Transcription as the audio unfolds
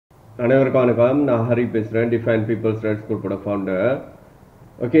அனைவருக்கும் வணக்கம். நான் ஹரி பேசுகிறேன், டிஃபைன் பீப்புள்ஸ் ரைட்ஸ் குரூப்போட ஃபவுண்டர்.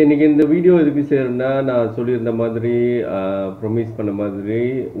 ஓகே, இன்றைக்கி இந்த வீடியோ எதுக்கு செய்யணும்னா, நான் சொல்லியிருந்த மாதிரி ப்ரொமிஸ் பண்ண மாதிரி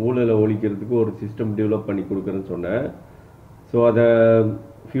ஊழலை ஒழிக்கிறதுக்கு ஒரு சிஸ்டம் டெவலப் பண்ணி கொடுக்குறேன்னு சொன்னேன். ஸோ அதை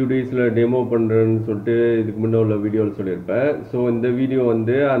ஃபியூ டேஸில் டெமோ பண்ணுறேன்னு சொல்லிட்டு இதுக்கு முன்னே உள்ள வீடியோவில் சொல்லியிருப்பேன். ஸோ இந்த வீடியோ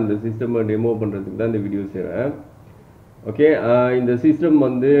வந்து அந்த சிஸ்டமை டெமோ பண்ணுறதுக்கு தான் இந்த வீடியோ செய்கிறேன். ஓகே, இந்த சிஸ்டம்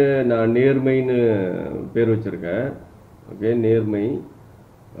வந்து நான் நேர்மைன்னு பேர் வச்சுருக்கேன். ஓகே, நேர்மை.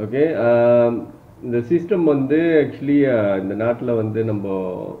 ஓகே, இந்த சிஸ்டம் வந்து ஆக்சுவலி இந்த நாட்டில் வந்து நம்ம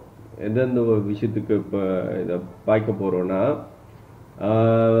எந்தெந்த விஷயத்துக்கு இப்போ இதை பார்க்க போகிறோன்னா,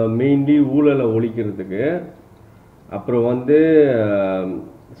 மெயின்லி ஊழலை ஒழிக்கிறதுக்கு, அப்புறம் வந்து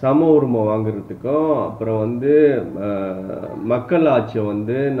சம உரிமை வாங்குறதுக்கும், அப்புறம் வந்து மக்கள் ஆட்சியை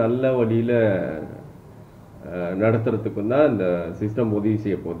வந்து நல்ல வழியில் நடத்துறதுக்கும் தான் இந்த சிஸ்டம் உதவி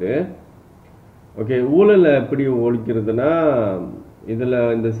செய்ய போகுது. ஓகே, ஊழலை எப்படி ஒழிக்கிறதுனா, இதில்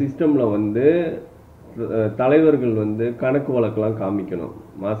இந்த சிஸ்டமில் வந்து தலைவர்கள் வந்து கணக்கு வழக்கெல்லாம் காமிக்கணும்.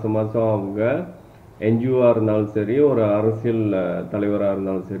 மாதம் மாதம் அவங்க என்ஜிஓவாக இருந்தாலும் சரி, ஒரு அரசியல் தலைவராக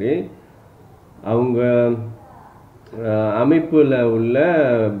இருந்தாலும் சரி, அவங்க அமைப்பில் உள்ள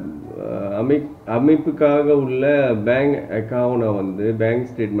அமைப்புக்காக உள்ள பேங்க் அக்கௌண்ட்டை வந்து பேங்க்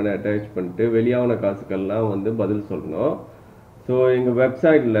ஸ்டேட்மெண்ட்டை அட்டாச் பண்ணிட்டு வெளியான காசுக்கெல்லாம் வந்து பதில் சொல்லணும். ஸோ எங்கள்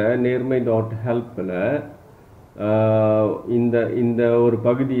வெப்சைட்டில் நேர்மை.helpல இந்த ஒரு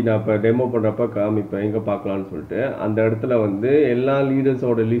பகுதி நான் இப்போ டெமோ பண்ணுறப்ப காமிப்பேன், எங்கே பார்க்கலான்னு சொல்லிட்டு. அந்த இடத்துல வந்து எல்லா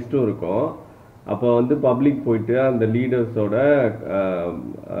லீடர்ஸோட லிஸ்ட்டும் இருக்கும். அப்போ வந்து பப்ளிக் போயிட்டு அந்த லீடர்ஸோட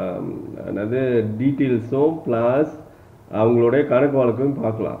என்னது டீட்டெயில்ஸும் ப்ளஸ் அவங்களுடைய கணக்கு வழக்கும்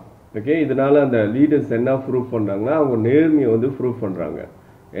பார்க்கலாம். ஓகே, இதனால் அந்த லீடர்ஸ் என்ன ப்ரூஃப் பண்ணுறாங்கன்னா, அவங்க நேர்மையை வந்து ப்ரூஃப் பண்ணுறாங்க.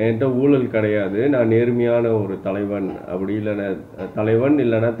 என்கிட்ட ஊழல் கிடையாது, நான் நேர்மையான ஒரு தலைவன், அப்படி இல்லைன்னா தலைவன்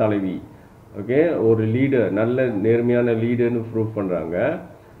இல்லைன்னா தலைவி. ஓகே, ஒரு லீடர், நல்ல நேர்மையான லீடர்னு ப்ரூவ் பண்ணுறாங்க.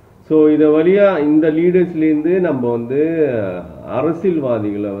 ஸோ இதை வழியாக இந்த லீடர்ஸ்லேருந்து நம்ம வந்து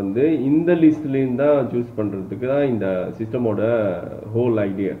அரசியல்வாதிகளை வந்து இந்த லிஸ்ட்லேருந்து தான் சூஸ் பண்ணுறதுக்கு தான் இந்த சிஸ்டமோட ஹோல்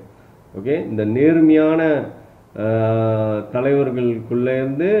ஐடியா. ஓகே, இந்த நேர்மையான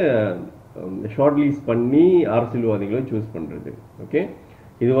தலைவர்களுக்குள்ளேருந்து ஷார்ட் லிஸ்ட் பண்ணி அரசியல்வாதிகளை சூஸ் பண்ணுறது. ஓகே,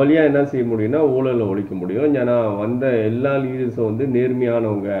 இது வழியாக என்ன செய்ய முடியும்னா ஊழலை ஒழிக்க முடியும். ஏன்னா வந்த எல்லா லீடர்ஸும் வந்து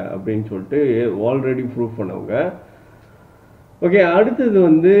நேர்மையானவங்க அப்படின்னு சொல்லிட்டு ஆல்ரெடி ப்ரூவ் பண்ணவங்க. ஓகே, அடுத்தது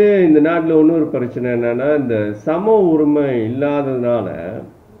வந்து இந்த நாட்டில் இன்னொரு பிரச்சனை என்னென்னா, இந்த சம உரிமை இல்லாததுனால,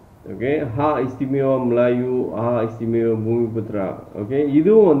 ஓகே, ஹா இஸ்திமியோ மலாயு ஹா இஸ்திமியோ பூமிபுத்ரா, ஓகே,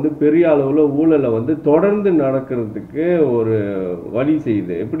 இதுவும் வந்து பெரிய அளவில் ஊழலை வந்து தொடர்ந்து நடக்கிறதுக்கு ஒரு வழி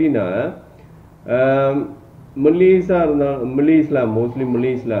செய்யுது. எப்படின்னா, மலேசியா இருந்தாலும் மலேசியா மோஸ்ட்லி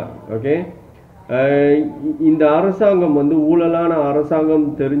மலேசியா. ஓகே, இந்த அரசாங்கம் வந்து ஊழலான அரசாங்கம்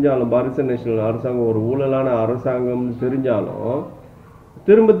தெரிஞ்சாலும், பாரிச நேஷனல் அரசாங்கம் ஒரு ஊழலான அரசாங்கம் தெரிஞ்சாலும்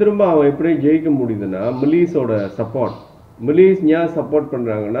திரும்ப திரும்ப அவன் எப்படி ஜெயிக்க முடியுதுன்னா மலேசியோட சப்போர்ட். மலேஸ் ஏன் சப்போர்ட்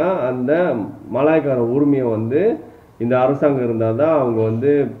பண்ணுறாங்கன்னா, அந்த மலாய்க்கார உரிமையை வந்து இந்த அரசாங்கம் இருந்தால் தான் அவங்க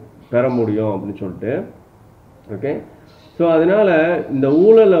வந்து பெற முடியும் அப்படின்னு சொல்லிட்டு. ஓகே, ஸோ அதனால் இந்த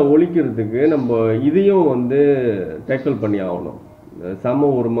ஊழலை ஒழிக்கிறதுக்கு நம்ம இதையும் வந்து டேக்கிள் பண்ணி ஆகணும், சம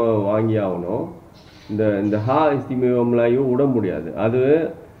உரிமை வாங்கி ஆகணும். இந்த ஹா இஸ்திமியம்லாயும் விட முடியாது. அது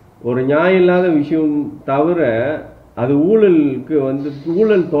ஒரு நியாயம் இல்லாத விஷயம் தவிர அது ஊழலுக்கு வந்து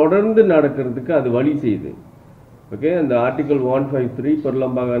ஊழல் தொடர்ந்து நடக்கிறதுக்கு அது வழி செய்யுது. ஓகே, அந்த ஆர்டிகல் 153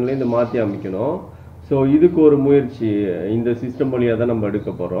 பெரும்பாகான்லேயே இந்த மாற்றி அமைக்கணும். ஸோ இதுக்கு ஒரு முயற்சி இந்த சிஸ்டம் வழியாக தான் நம்ம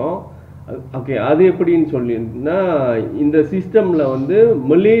எடுக்க போகிறோம். ஓகே, அது எப்படின்னு சொல்லினா, இந்த சிஸ்டமில் வந்து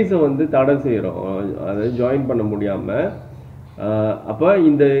மலேசியா வந்து தடை செய்கிறோம், அதை ஜாயின் பண்ண முடியாமல். அப்போ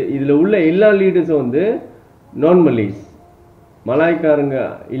இதில் உள்ள எல்லா லீடர்ஸும் வந்து நான் மலேஸ், மலாய்க்காரங்க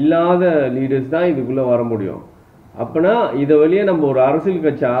இல்லாத லீடர்ஸ் தான் இதுக்குள்ளே வர முடியும். அப்போனா இதை வழியே நம்ம ஒரு அரசியல்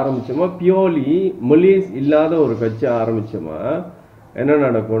கட்சி ஆரம்பித்தோமா, பியோர்லி மலேஸ் இல்லாத ஒரு கட்சி ஆரம்பித்தோமா என்ன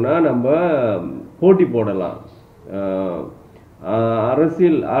நடக்கும்னா, நம்ம போட்டி போடலாம்.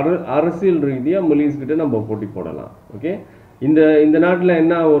 அரசியல் ரீதியாக மலேஸ்கிட்ட நம்ம போட்டி போடலாம். ஓகே, இந்த நாட்டில்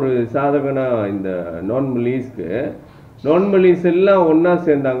என்ன ஒரு சாதகனா, இந்த நான் மலேஸ் எல்லாம் ஒன்றா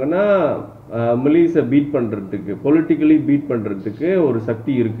சேர்ந்தாங்கன்னா மலேசியை பீட் பண்ணுறதுக்கு, பொலிட்டிக்கலி பீட் பண்ணுறதுக்கு ஒரு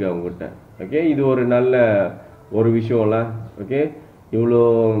சக்தி இருக்குது அவங்ககிட்ட. ஓகே, இது ஒரு நல்ல ஒரு விஷயம்ல. ஓகே, இவ்வளோ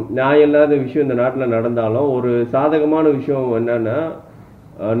நியாயம் இல்லாத விஷயம் இந்த நாட்டில் நடந்தாலும் ஒரு சாதகமான விஷயம் என்னன்னா,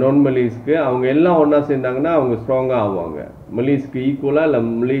 நான் மலேஸ்க்கு அவங்க எல்லாம் ஒன்றா சேர்ந்தாங்கன்னா அவங்க ஸ்ட்ராங்காக ஆகுவாங்க. மலேஸ்க்கு ஈக்குவலாக இல்லை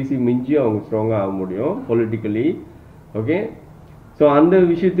மலேசி மிஞ்சி அவங்க ஸ்ட்ராங்காக ஆக முடியும் பொலிட்டிக்கலி. ஓகே, ஸோ அந்த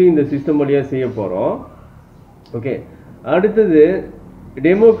விஷயத்தையும் இந்த சிஸ்டம் வழியாக செய்ய போகிறோம். ஓகே, அடுத்தது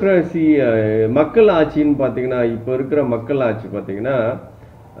டெமோக்ராசி, மக்கள் ஆட்சின்னு பார்த்தீங்கன்னா, இப்போ இருக்கிற மக்கள் ஆட்சி பார்த்தீங்கன்னா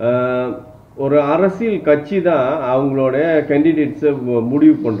ஒரு அரசியல் கட்சி தான் அவங்களோட கேண்டிடேட்ஸை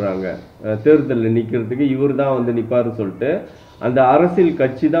முடிவு பண்ணுறாங்க. தேர்தலில் நிற்கிறதுக்கு இவர் தான் வந்து நிற்பாருன்னு சொல்லிட்டு அந்த அரசியல்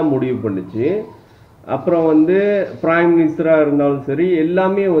கட்சி தான் முடிவு பண்ணுச்சு. அப்புறம் வந்து பிரைம் மினிஸ்டராக இருந்தாலும் சரி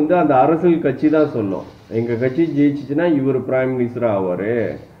எல்லாமே வந்து அந்த அரசியல் கட்சி தான் சொல்லும். எங்கள் கட்சி ஜெயிச்சிச்சுன்னா இவர் பிரைம் மினிஸ்டராக ஆவார்,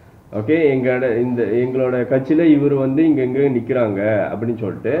 ஓகே எங்களோட கட்சியில் இவர் வந்து இங்கே நிற்கிறாங்க அப்படின்னு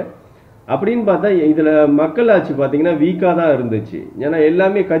சொல்லிட்டு. அப்படின்னு பார்த்தா இதில் மக்களாட்சி பார்த்தீங்கன்னா வீக்காக தான் இருந்துச்சு. ஏன்னா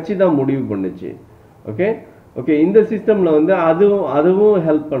எல்லாமே கட்சி தான் முடிவு பண்ணுச்சு. ஓகே ஓகே இந்த சிஸ்டமில் வந்து அதுவும்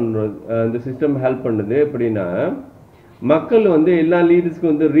ஹெல்ப் பண்ணுறது. இந்த சிஸ்டம் ஹெல்ப் பண்ணுது எப்படின்னா, மக்கள் வந்து எல்லா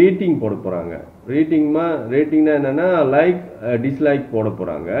லீடர்ஸ்க்கும் வந்து ரேட்டிங் போட போகிறாங்க. ரேட்டிங்னா என்னென்னா லைக் டிஸ்லைக் போட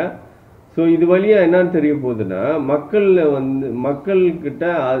போகிறாங்க. ஸோ இது வழியாக என்னன்னு தெரிய போகுதுன்னா, மக்கள்கிட்ட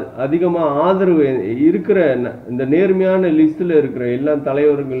அதிகமாக ஆதரவு இருக்கிற இந்த நேர்மையான லிஸ்ட்டில் இருக்கிற எல்லா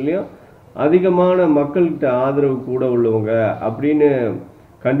தலைவர்கள்லையும் அதிகமான மக்கள்கிட்ட ஆதரவு கூட உள்ளவங்க அப்படின்னு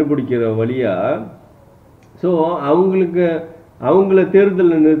கண்டுபிடிக்கிற வழியா. ஸோ அவங்கள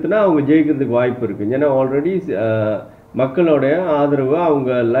தேர்தலில் நிறுத்தினா அவங்க ஜெயிக்கிறதுக்கு வாய்ப்பு இருக்குது. ஏன்னா ஆல்ரெடி மக்களோடைய ஆதரவு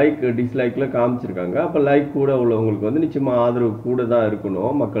அவங்க லைக் டிஸ்லைக்கில் காமிச்சிருக்காங்க. அப்போ லைக் கூட உள்ளவங்களுக்கு வந்து நிச்சயமாக ஆதரவு கூட தான்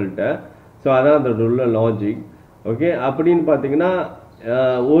இருக்கணும் மக்கள்கிட்ட. ஸோ அதான் அதோட உள்ள லாஜிக். ஓகே அப்படின்னு பார்த்தீங்கன்னா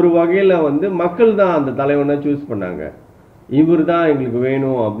ஒரு வகையில் வந்து மக்கள் தான் அந்த தலைவனை சூஸ் பண்ணாங்க. இவர் தான் எங்களுக்கு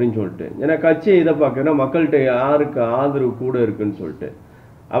வேணும் அப்படின்னு சொல்லிட்டு. ஏன்னா கட்சியை இதை பார்க்கறதுனா மக்கள்கிட்ட யாருக்கு ஆதரவு கூட இருக்குன்னு சொல்லிட்டு.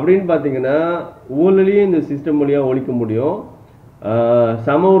 அப்படின்னு பார்த்தீங்கன்னா ஊழலையும் இந்த சிஸ்டம் வழியாக ஒழிக்க முடியும்,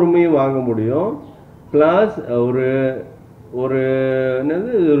 சம உரிமையும் வாங்க முடியும், ப்ளஸ் ஒரு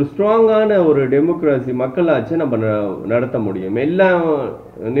என்னது ஒரு ஸ்ட்ராங்கான ஒரு டெமோக்ராசி மக்களாட்சி நம்ம நடத்த முடியும். எல்லா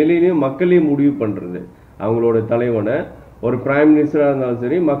நிலையிலையும் மக்களே முடிவு பண்ணுறது அவங்களோட தலைவனை. ஒரு பிரைம் மினிஸ்டராக இருந்தாலும்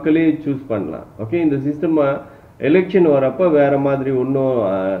சரி மக்களே சூஸ் பண்ணலாம். ஓகே இந்த சிஸ்டம் எலெக்ஷன் வரப்போ வேறு மாதிரி ஒன்றும்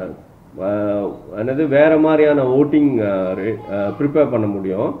வேறு மாதிரியான ஓட்டிங் ப்ரிப்பேர் பண்ண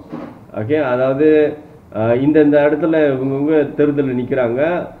முடியும். ஓகே அதாவது இந்த இடத்துல இவங்க தேர்தலில் நிற்கிறாங்க.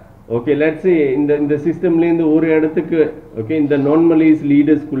 ஓகே லெட்ஸ் இந்த சிஸ்டம்லேருந்து ஒரு இடத்துக்கு ஓகே இந்த நார்மலைஸ்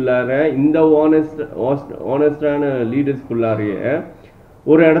லீடர்ஸ்குள்ளார இந்த ஆனஸ்டான லீடர்ஸ்குள்ளாரையே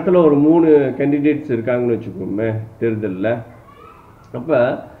ஒரு இடத்துல ஒரு 3 கேண்டிடேட்ஸ் இருக்காங்கன்னு வச்சுக்கோமே தேர்தலில். அப்போ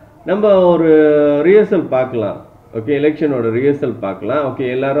நம்ம ஒரு ரிஹர்சல் பார்க்கலாம். ஓகே எலெக்ஷனோட ரிஹர்சல் பார்க்கலாம். ஓகே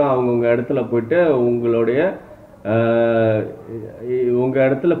எல்லாரும் அவங்கவுங்க இடத்துல போயிட்டு உங்கள்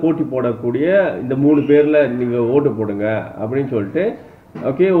இடத்துல போட்டி போடக்கூடிய இந்த 3 பேரில் நீங்கள் ஓட்டு போடுங்க அப்படின்னு சொல்லிட்டு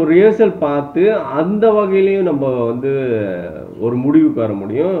ஓகே ஒரு ரிஹர்சல் பார்த்து அந்த வகையிலையும் நம்ம வந்து ஒரு முடிவுக்கு வர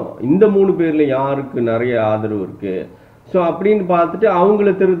முடியும். இந்த 3 பேரில் யாருக்கு நிறைய ஆதரவு இருக்குது ஸோ அப்படின்னு பார்த்துட்டு அவங்கள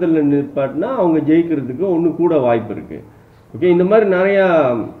தேர்தலில் நிற்பாட்டினா அவங்க ஜெயிக்கிறதுக்கு ஒன்று கூட வாய்ப்பு இருக்குது. ஓகே இந்த மாதிரி நிறையா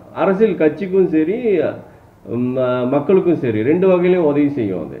அரசியல் கட்சிக்கும் சரி மக்களுக்கும் சரி 2 வகையிலையும் உதவி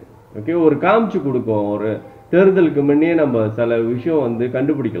செய்யும் அது. ஓகே ஒரு காமிச்சு கொடுக்கும். ஒரு தேர்தலுக்கு முன்னே நம்ம சில விஷயம் வந்து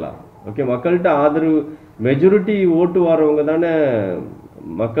கண்டுபிடிக்கலாம். ஓகே மக்கள்கிட்ட ஆதரவு மெஜாரிட்டி ஓட்டு வரவங்க தானே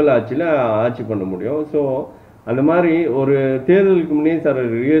மக்கள் ஆட்சி பண்ண முடியும். ஸோ அந்த மாதிரி ஒரு தேர்தலுக்கு முன்னே சில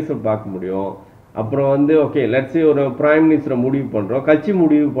ரிஹர்சல் பார்க்க முடியும். அப்புறம் வந்து ஓகே லெட்ஸே ஒரு பிரைம் மினிஸ்டரை முடிவு பண்ணுறோம், கட்சி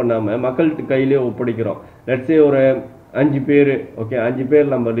முடிவு பண்ணாமல் மக்கள்கிட்ட கையிலே ஒப்படைக்கிறோம். லெட்ஸே ஒரு 5 பேர் ஓகே 5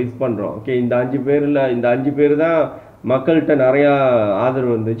 பேர் நம்ம லிஸ்ட் பண்ணுறோம். ஓகே இந்த 5 பேர் தான் மக்கள்கிட்ட நிறையா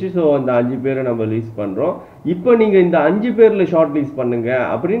ஆதரவு இருந்துச்சு. ஸோ அந்த 5 பேரை நம்ம லிஸ்ட் பண்ணுறோம். இப்போ நீங்கள் இந்த 5 பேரில் ஷார்ட் லிஸ்ட் பண்ணுங்க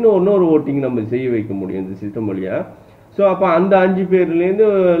அப்படின்னு இன்னொரு ஓட்டிங் நம்ம செய்ய வைக்க முடியும் இந்த சிஸ்டம் வழியாக. ஸோ அப்போ அந்த 5 பேர்லேருந்து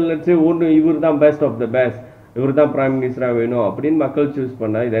லெட்ஸே இவர் தான் பெஸ்ட் ஆஃப் த பெஸ்ட், இவர் தான் பிரைம் மினிஸ்டராக வேணும் அப்படின்னு மக்கள் சூஸ்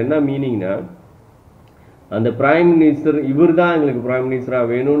பண்ணால் இது என்ன மீனிங்னா, அந்த பிரைம் மினிஸ்டர் இவர் தான் எங்களுக்கு பிரைம் மினிஸ்டராக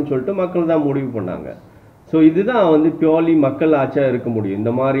வேணும்னு சொல்லிட்டு மக்கள் தான் முடிவு பண்ணாங்க. ஸோ இதுதான் வந்து பியோர்லி மக்கள் ஆட்சியாக இருக்க முடியும்.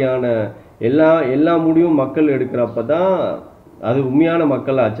 இந்த மாதிரியான எல்லா முடிவும் மக்கள் எடுக்கிறப்ப தான் அது உண்மையான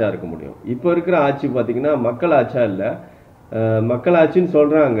மக்கள் ஆட்சியாக இருக்க முடியும். இப்போ இருக்கிற ஆட்சி பார்த்திங்கன்னா மக்கள் ஆட்சியாக இல்லை, மக்கள் ஆட்சின்னு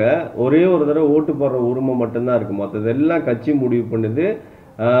சொல்கிறாங்க. ஒரே ஒரு தடவை ஓட்டு போடுற உரிமை மட்டும்தான் இருக்குது. மற்றதெல்லாம் கட்சி முடிவு பண்ணுது.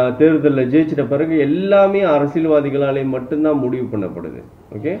 தேர்தலில் ஜெயிச்சிட்ட பிறகு எல்லாமே அரசியல்வாதிகளாலே மட்டும்தான் முடிவு பண்ணப்படுது.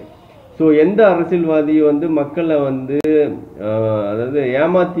 ஓகே ஸோ எந்த அரசியல்வாதி வந்து மக்களை வந்து அதாவது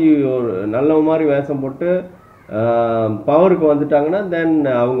ஏமாற்றி ஒரு நல்ல மாதிரி வேஷம் போட்டு பவருக்கு வந்துட்டாங்கன்னா தென்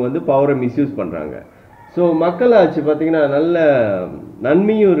அவங்க வந்து பவரை மிஸ்யூஸ் பண்ணுறாங்க. ஸோ மக்கள் ஆட்சி பார்த்திங்கன்னா நல்ல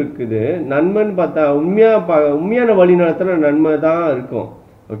நன்மையும் இருக்குது. நன்மைன்னு பார்த்தா உண்மையான வழி நடத்துகிற நன்மை தான் இருக்கும்.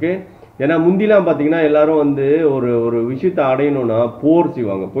 ஓகே ஏன்னா முந்திலாம் பார்த்தீங்கன்னா எல்லாரும் வந்து ஒரு விஷயத்தை அடையணும்னா போர்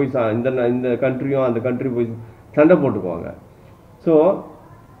செய்வாங்க, போய் இந்த கண்ட்ரியும் அந்த கண்ட்ரி போய் சண்டை போட்டுக்குவாங்க.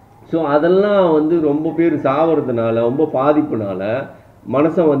 ஸோ அதெல்லாம் வந்து ரொம்ப பேர் சாவறதுனால ரொம்ப பாதிப்புனால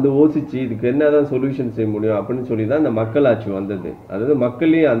மனசை வந்து யோசிச்சு இதுக்கு என்னதான் சொல்யூஷன் செய்ய முடியும் அப்படின்னு சொல்லி தான் இந்த மக்களாட்சி வந்தது. அதாவது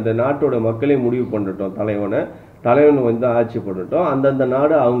மக்களே அந்த நாட்டோட மக்களே முடிவு பண்ணட்டும், தலைவனை வந்து ஆட்சி பண்ணட்டும், அந்தந்த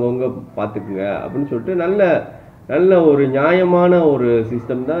நாடு அவங்கவுங்க பார்த்துக்குங்க அப்படின்னு சொல்லிட்டு நல்ல நல்ல ஒரு நியாயமான ஒரு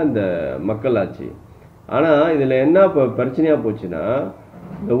சிஸ்டம் தான் இந்த மக்களாட்சி. ஆனால் இதில் என்ன இப்போ பிரச்சனையாக போச்சுன்னா,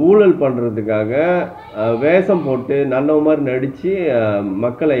 இந்த ஊழல் பண்ணுறதுக்காக வேஷம் போட்டு நல்லவ மாதிரி நடித்து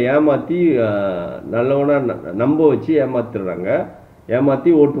மக்களை ஏமாற்றி நல்லவனாக நம்ப வச்சு ஏமாத்துறாங்க.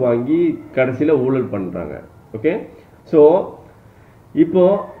 ஏமாற்றி ஓட்டு வாங்கி கடைசியில் ஊழல் பண்ணுறாங்க. ஓகே, ஸோ இப்போ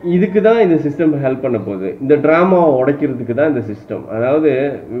இதுக்கு தான் இந்த சிஸ்டம் ஹெல்ப் பண்ண போகுது. இந்த ட்ராமாவை உடைக்கிறதுக்கு தான் இந்த சிஸ்டம். அதாவது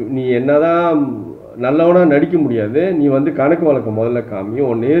நீ என்னதான் நல்லவனா நடிக்க முடியாது, நீ வந்து கணக்கு வழக்கம் முதல்ல காமி,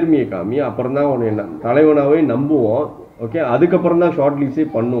 உன் நேர்மையை காமி, அப்புறம் தான் உன்னை தலைவனாவே நம்புவோம். ஓகே, அதுக்கப்புறம் தான் ஷார்ட் லிஸ்டே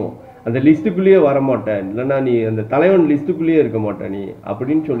பண்ணுவோம். அந்த லிஸ்ட்டுக்குள்ளேயே வரமாட்டேன், இல்லைன்னா நீ அந்த தலைவன் லிஸ்ட்டுக்குள்ளேயே இருக்க மாட்டேன் நீ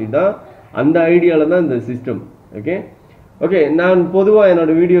அப்படின்னு சொல்லி தான் அந்த ஐடியாவில் தான் இந்த சிஸ்டம். ஓகே ஓகே, நான் பொதுவாக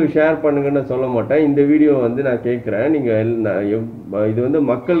என்னோடய வீடியோ ஷேர் பண்ணுங்கன்னு சொல்ல மாட்டேன். இந்த வீடியோ வந்து நான் கேட்குறேன், நீங்கள் இது வந்து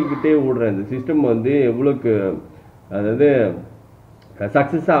மக்கள்கிட்டே விடுறேன். இந்த சிஸ்டம் வந்து எவ்வளோக்கு அதாவது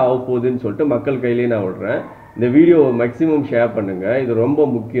சக்ஸஸாக ஆக போகுதுன்னு சொல்லிட்டு மக்கள் கையிலேயே நான் விடுறேன். இந்த வீடியோ மேக்ஸிமம் ஷேர் பண்ணுங்கள், இது ரொம்ப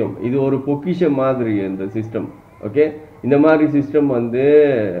முக்கியம். இது ஒரு பொக்கிஷம் மாதிரி இந்த சிஸ்டம். ஓகே, இந்த மாதிரி சிஸ்டம் வந்து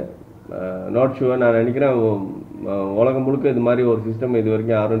நாட் ஷுவர், நான் நினைக்கிறேன் உலகம் முழுக்க இது மாதிரி ஒரு சிஸ்டம் இது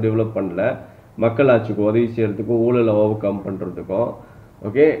வரைக்கும் யாரும் டெவலப் பண்ணல. மக்களாட்சிக்கு உதவி செய்கிறதுக்கும் ஊழலை ஓவர் கம் பண்ணுறதுக்கும்.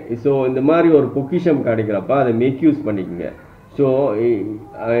 ஓகே, ஸோ இந்த மாதிரி ஒரு பொக்கிஷம் கிடைக்கிறப்ப அதை மேக் யூஸ் பண்ணிக்கோங்க. ஸோ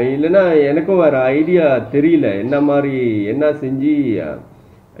இல்லைன்னா எனக்கும் வேறு ஐடியா தெரியல, என்ன மாதிரி என்ன செஞ்சு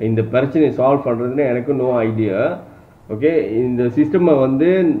இந்த பிரச்சனையை சால்வ் பண்ணுறதுன்னு எனக்கும் நோ ஐடியா. ஓகே, இந்த சிஸ்டமை வந்து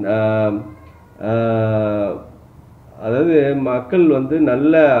அதாவது மக்கள் வந்து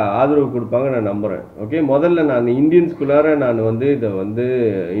நல்ல ஆதரவு கொடுப்பாங்க நான் நம்புகிறேன். ஓகே, முதல்ல நான் இந்தியன்ஸ்குள்ளார நான் வந்து இதை வந்து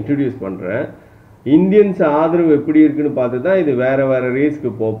இன்ட்ரடியூஸ் பண்ணுறேன். இந்தியன்ஸ் ஆதரவு எப்படி இருக்குன்னு பார்த்து தான் இது வேறு வேறு ரேஸ்க்கு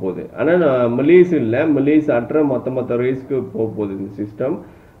போக போகுது. ஆனால் நான் மலேஸ் இல்லை, மலேஸ் அற்ற மொத்த ரேஸ்க்கு போக போகுது இந்த சிஸ்டம்.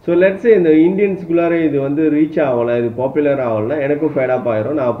 ஸோ லெட்ஸே இந்த இந்தியன்ஸ்குள்ளார இது வந்து ரீச் ஆகலை, இது பாப்புலர் ஆகலைன்னா எனக்கும் ஃபேடாப்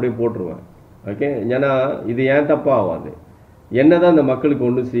ஆயிரும், நான் அப்படியே போட்டுருவேன். ஓகே, ஏன்னா இது ஏன் தப்பாக ஆகாது, என்ன தான் இந்த மக்களுக்கு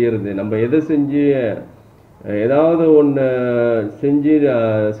ஒன்று செய்யறது, நம்ம எதை செஞ்சு ஏதாவது ஒன்று செஞ்சு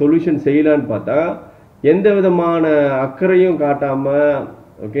சொல்யூஷன் செய்யலான்னு பார்த்தா எந்த விதமான அக்கறையும் காட்டாமல்,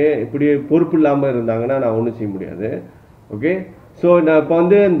 ஓகே, இப்படி பொறுப்பு இல்லாமல் இருந்தாங்கன்னா நான் ஒன்றும் செய்ய முடியாது. ஓகே, ஸோ நான் இப்போ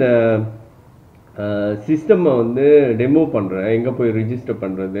வந்து இந்த சிஸ்டம்மை வந்து டெமோ பண்ணுறேன். எங்கே போய் ரிஜிஸ்டர்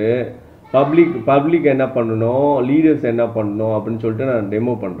பண்ணுறது, பப்ளிக் என்ன பண்ணணும், லீடர்ஸ் என்ன பண்ணணும் அப்படின்னு சொல்லிட்டு நான்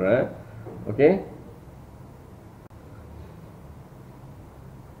டெமோ பண்ணுறேன். ஓகே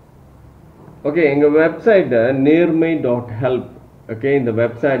ஓகே, எங்கள் வெப்சைட்டை நேர்மை.help. ஓகே, இந்த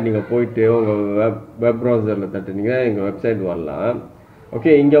வெப்சைட் நீங்கள் போயிட்டு உங்கள் வெப் ப்ரௌசரில் தட்டுனீங்க எங்கள் வெப்சைட் வரலாம்.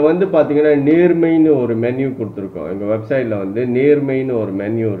 ஓகே, இங்கே வந்து பார்த்தீங்கன்னா நேர்மைன்னு ஒரு மென்யூ கொடுத்துருக்கோம். எங்கள் வெப்சைட்டில் வந்து நேர்மைன்னு ஒரு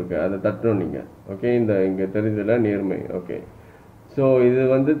மென்யூ இருக்குது, அதை தட்டணும் நீங்கள். ஓகே, இங்கே தெரிஞ்சதில்ல நேர்மை. ஓகே, ஸோ இது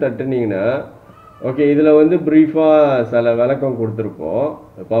வந்து தட்டுனீங்கன்னா ஓகே, இதில் வந்து ப்ரீஃபாக சில விளக்கம் கொடுத்துருப்போம்,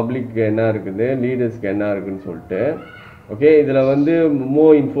 பப்ளிக்கு என்ன இருக்குது, லீடர்ஸ்க்கு என்ன இருக்குதுன்னு சொல்லிட்டு. ஓகே, இதில் வந்து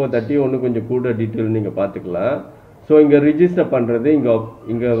இன்ஃபோ தட்டி ஒன்று கொஞ்சம் கூட டீட்டெயில் நீங்கள் பார்த்துக்கலாம். ஸோ இங்கே ரிஜிஸ்டர் பண்ணுறது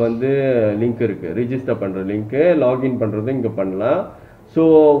இங்கே வந்து லிங்க் இருக்குது, ரிஜிஸ்டர் பண்ணுற லிங்க்கு, லாகின் பண்ணுறது இங்கே பண்ணலாம். ஸோ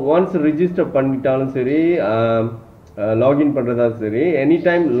ஒன்ஸ் ரிஜிஸ்டர் பண்ணிட்டாலும் சரி, லாகின் பண்ணுறதாலும் சரி, எனி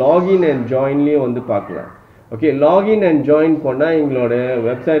டைம் லாகின் அண்ட் ஜாயின்லேயும் வந்து பார்க்கலாம். ஓகே, லாகின் அண்ட் ஜாயின் பண்ணால் எங்களோட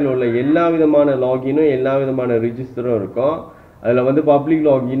வெப்சைட்டில் உள்ள எல்லா விதமான லாகினும் எல்லா விதமான ரிஜிஸ்டரும் இருக்கும். அதில் வந்து பப்ளிக்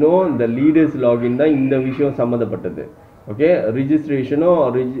லாகினும் இந்த லீடர்ஸ் லாகின் தான் இந்த விஷயம் சம்மந்தப்பட்டது. Okay, ரிஜிஸ்ட்ரேஷனும்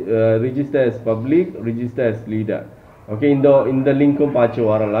register as public, register as leader. Okay, இந்த லிங்க்கும் பார்த்து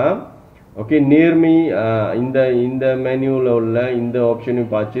வரலாம். ஓகே, நேர்மை இந்த மெனுவில் உள்ள இந்த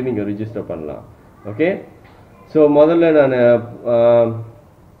ஆப்ஷனையும் பார்த்து நீங்கள் ரிஜிஸ்டர் பண்ணலாம். ஓகே, ஸோ முதல்ல நான்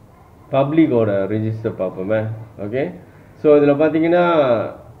பப்ளிக்கோட ரிஜிஸ்டர் பார்ப்போமே. ஓகே, ஸோ இதில் பார்த்தீங்கன்னா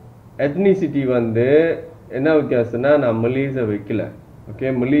எத்னிசிட்டி வந்து என்ன வித்தியாசம்னா, நான் மலேஸை வைக்கல. ஓகே,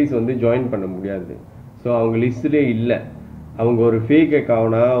 மலேஸ் வந்து ஜாயின் பண்ண முடியாது. ஸோ அவங்க லிஸ்ட்லேயே இல்லை. அவங்க ஒரு ஃபேக்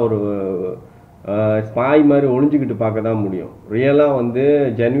அக்கௌண்ட்னா ஒரு ஸ்பாய் மாதிரி ஒளிஞ்சிக்கிட்டு பார்க்க தான் முடியும். ரியலாக வந்து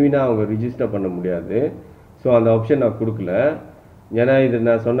ஜென்வினாக அவங்க ரிஜிஸ்டர் பண்ண முடியாது. ஸோ அந்த ஆப்ஷன் நான் கொடுக்கல. ஏன்னா இது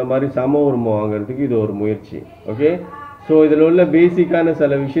நான் சொன்ன மாதிரி சம உரிமை வாங்குறதுக்கு இது ஒரு முயற்சி. ஓகே, ஸோ இதில் உள்ள பேசிக்கான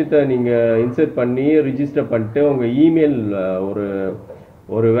சில விஷயத்த நீங்கள் இன்சர்ட் பண்ணி ரிஜிஸ்டர் பண்ணிட்டு உங்கள் இமெயில்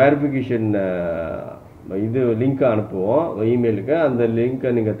ஒரு வேரிஃபிகேஷன் இது லிங்க்கை அனுப்புவோம் இமெயிலுக்கு. அந்த லிங்க்கை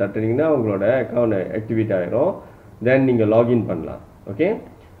நீங்கள் தட்டுனீங்கன்னா உங்களோட அக்கௌண்ட் ஆக்டிவேட் ஆகிரும். தென் நீங்கள் லாகின் பண்ணலாம். ஓகே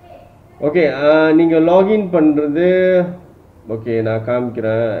ஓகே, நீங்கள் லாகின் பண்ணுறது ஓகே நான்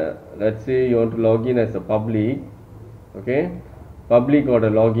காமிக்கிறேன். Let's say you want to login as a public. Okay,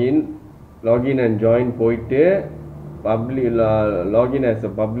 பப்ளிக்கோட login and join போயிட்டு லாகின் as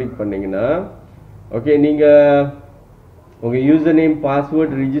a பப்ளிக் பண்ணிங்கன்னா ஓகே, நீங்கள் உங்கள் யூசர் நேம்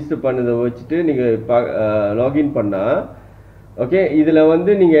பாஸ்வேர்ட் ரிஜிஸ்டர் பண்ணதை வச்சுட்டு நீங்கள் லாகின் பண்ணால் ஓகே, இதில்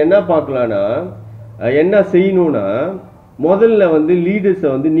வந்து நீங்கள் என்ன பார்க்கலான்னா என்ன செய்யணும்னா முதல்ல வந்து லீடர்ஸை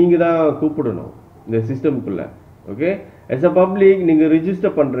வந்து நீங்கள் தான் கூப்பிடணும் இந்த சிஸ்டம்குள்ளே. ஓகே, as a பப்ளிக் நீங்கள்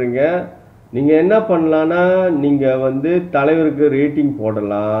ரிஜிஸ்டர் பண்ணுறீங்க. நீங்கள் என்ன பண்ணலான்னா நீங்கள் வந்து தலைவருக்கு ரேட்டிங்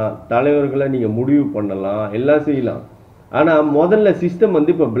போடலாம், தலைவர்களை நீங்கள் முடிவு பண்ணலாம், எல்லாம் செய்யலாம். ஆனால் முதல்ல சிஸ்டம்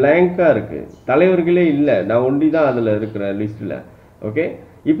வந்து இப்போ பிளாங்காக இருக்குது, தலைவர்களே இல்லை. நான் ஒண்டி தான் அதில் இருக்கிற லிஸ்ட்டில். ஓகே,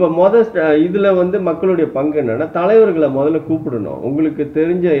 இப்போ இதில் வந்து மக்களுடைய பங்கு என்னென்னா தலைவர்களை முதல்ல கூப்பிடணும். உங்களுக்கு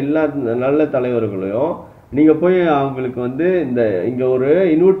தெரிஞ்ச எல்லா நல்ல தலைவர்களையும் நீங்கள் போய் அவங்களுக்கு வந்து இங்கே ஒரு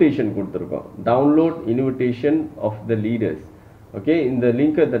இன்விடேஷன் கொடுத்துருக்கோம், download invitation of the leaders. Okay, இந்த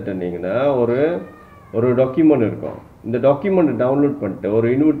லிங்கை தட்டினீங்கன்னா ஒரு டாக்குமெண்ட் இருக்கும். இந்த டாக்குமெண்ட் டவுன்லோட் பண்ணிட்டு ஒரு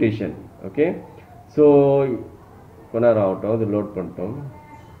இன்விடேஷன். ஓகே, ஸோ கொஞ்ச நேரம் ஆகட்டும், அது லோட் பண்ணிட்டோம்.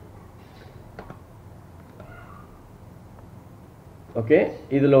 ஓகே,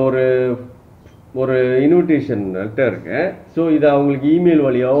 இதில் ஒரு இன்விடேஷன் லெட்டர் இருக்கு. ஸோ இதை அவங்களுக்கு இமெயில்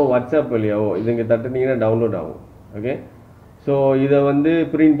வழியாவோ வாட்ஸ்அப் வழியாவோ இது இங்கே தட்டினீங்கன்னா டவுன்லோட் ஆகும். ஓகே, ஸோ இதை வந்து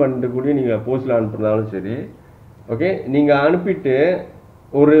பிரிண்ட் பண்ணிட்டு கூட நீங்கள் போஸ்ட்டில் அனுப்புனாலும் சரி. ஓகே, நீங்கள் அனுப்பிட்டு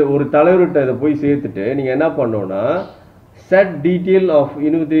ஒரு தலைவர்கிட்ட இதை போய் சேர்த்துட்டு நீங்கள் என்ன பண்ணோன்னா set detail of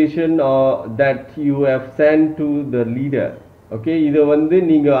invitation that you have sent to the leader. Okay, இதை வந்து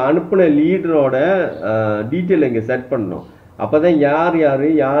நீங்கள் அனுப்பின லீடரோட டீட்டெயில் இங்கே செட் பண்ணணும். அப்போ தான்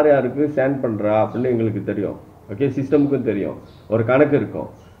யாருக்கு சென்ட் பண்ணுறா அப்படின்னு எங்களுக்கு தெரியும். ஓகே, சிஸ்டமுக்கும் தெரியும், ஒரு கணக்கு இருக்கும்,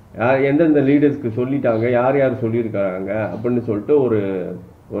 எந்தெந்த லீடர்ஸ்க்கு சொல்லிட்டாங்க, யார் சொல்லியிருக்காங்க அப்படின்னு சொல்லிட்டு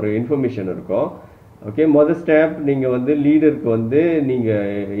ஒரு இன்ஃபர்மேஷன் இருக்கும். ஓகே, முதல் ஸ்டெப் நீங்கள் வந்து லீடருக்கு வந்து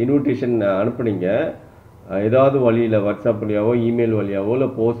நீங்கள் இன்விடேஷன் அனுப்புனீங்க, ஏதாவது வழியில் வாட்ஸ்அப் வழியாவோ இமெயில் வழியாவோ இல்லை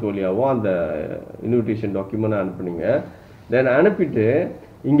போஸ்ட் வழியாவோ அந்த இன்விடேஷன் டாக்குமெண்ட் அனுப்புனீங்க. தென் அனுப்பிட்டு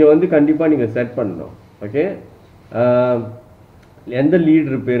இங்கே வந்து கண்டிப்பாக நீங்கள் செட் பண்ணணும். ஓகே, எந்த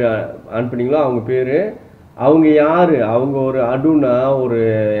லீடர் பேர் அனுப்புனீங்களோ அவங்க பேர், அவங்க யார், அவங்க ஒரு அடுனா, ஒரு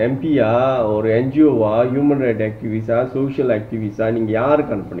எம்பியா, ஒரு என்ஜிஓவா, ஹியூமன் ரைட் ஆக்டிவிஸ்டா, சோஷியல் ஆக்டிவிஸ்டா, நீங்கள்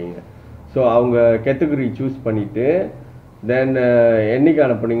யாருக்கு அனுப்புனீங்க. ஸோ அவங்க கேட்டகரி சூஸ் பண்ணிவிட்டு தென் என்னைக்கு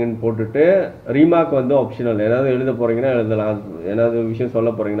அனுப்புனீங்கன்னு போட்டுட்டு ரீமார்க் வந்து ஆப்ஷனல், ஏதாவது எழுத போகிறீங்கன்னா எழுதலாம், ஏதாவது விஷயம் சொல்ல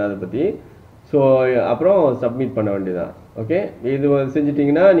போகிறீங்கன்னா அதை பற்றி. ஸோ அப்புறம் சப்மிட் பண்ண வேண்டியதான். ஓகே, இது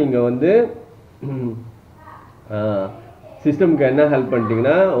செஞ்சிட்டிங்கன்னா நீங்கள் வந்து சிஸ்டமுக்கு என்ன ஹெல்ப்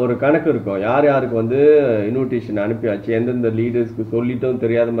பண்ணிட்டீங்கன்னா ஒரு கணக்கு இருக்கும், யாருக்கு வந்து இன்விடேஷன் அனுப்பியாச்சு, எந்தெந்த லீடர்ஸ்க்கு சொல்லிட்டும்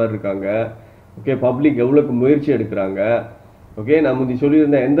தெரியாத மாதிரி இருக்காங்க. ஓகே, பப்ளிக் எவ்வளோக்கு முயற்சி எடுக்கிறாங்க. ஓகே, நான் முந்தி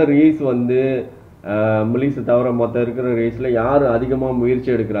சொல்லியிருந்தேன் எந்த ரேஸ் வந்து மலேசியா தவிர மொத்தம் இருக்கிற ரேஸில் யார் அதிகமாக முயற்சி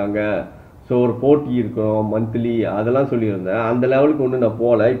எடுக்கிறாங்க. ஸோ ஒரு போட்டி இருக்கும் மந்த்லி, அதெல்லாம் சொல்லியிருந்தேன். அந்த லெவலுக்கு ஒன்றும் நான்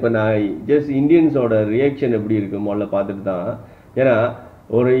போகல. இப்போ நான் ஜஸ்ட் இந்தியன்ஸோட ரியாக்ஷன் எப்படி இருக்குது முதல்ல பார்த்துட்டு தான். ஏன்னா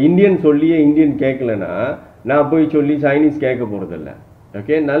ஒரு இந்தியன் சொல்லியே இந்தியன் கேட்கலன்னா நான் போய் சொல்லி சைனீஸ் கேட்க போகிறதில்ல.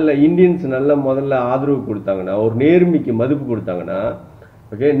 ஓகே, நல்ல இந்தியன்ஸ் நல்ல முதல்ல ஆதரவு கொடுத்தாங்கன்னா, ஒரு நேர்மைக்கு மதிப்பு கொடுத்தாங்கன்னா.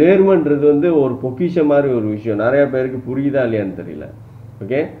 ஓகே, நேர்மைன்றது வந்து ஒரு பொக்கிஷ மாதிரி ஒரு விஷயம், நிறைய பேருக்கு புரியுதா இல்லையான்னு தெரியல.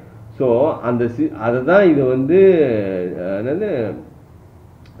 ஓகே, ஸோ அதை தான் இது வந்து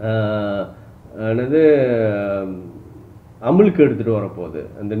என்னது அமலுக்கு எடுத்துகிட்டு வரப்போகுது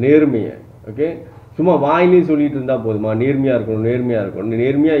அந்த நேர்மையை. ஓகே, சும்மா வாயிலையும் சொல்லிட்டு இருந்தால் போதுமா, நேர்மையாக இருக்கணும்,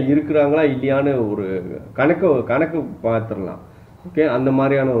 நேர்மையாக இருக்கிறாங்களா இல்லையான்னு ஒரு கணக்கு பார்த்துடலாம். ஓகே, அந்த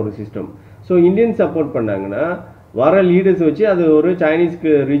மாதிரியான ஒரு சிஸ்டம். ஸோ இந்தியன் சப்போர்ட் பண்ணாங்கன்னா வர லீடர்ஸ் வச்சு அது ஒரு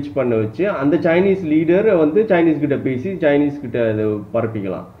சைனீஸ்க்கு ரீச் பண்ண வச்சு அந்த சைனீஸ் லீடர் வந்து சைனீஸ்கிட்ட பேசி சைனீஸ்கிட்ட அது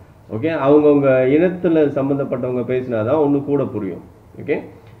பரப்பிக்கலாம். ஓகே, அவங்கவுங்க இனத்தில் சம்மந்தப்பட்டவங்க பேசினாதான் ஒன்று கூட புரியும். ஓகே,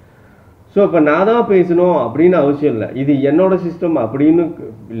 ஸோ இப்போ நான் தான் பேசணும் அப்படின்னு அவசியம் இல்லை, இது என்னோட சிஸ்டம் அப்படின்னு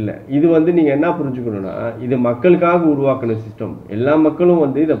இல்லை. இது வந்து நீங்கள் என்ன புரிஞ்சுக்கணுன்னா இது மக்களுக்காக உருவாக்கின சிஸ்டம். எல்லா மக்களும்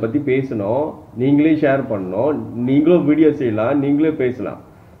வந்து இதை பற்றி பேசணும், நீங்களே ஷேர் பண்ணணும், நீங்களும் வீடியோ செய்யலாம், நீங்களே பேசலாம்.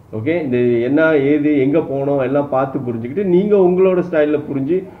 ஓகே, இந்த என்ன ஏது எங்கே போனோம் எல்லாம் பார்த்து புரிஞ்சுக்கிட்டு நீங்கள் உங்களோட ஸ்டைலில்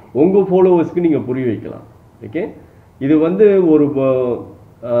புரிஞ்சு உங்கள் ஃபாலோவர்ஸ்க்கு நீங்கள் புரிய வைக்கலாம். ஓகே, இது வந்து ஒரு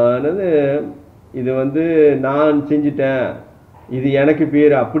என்னது இது வந்து நான் செஞ்சிட்டேன் இது எனக்கு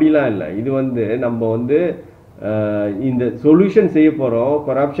பேர் அப்படிலாம் இல்லை. இது வந்து நம்ம வந்து இந்த சொல்யூஷன் செய்ய போகிறோம்,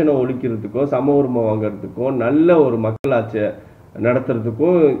 கரப்ஷனை ஒழிக்கிறதுக்கும் சம உரிமை வாங்கிறதுக்கும் நல்ல ஒரு மக்களாட்சி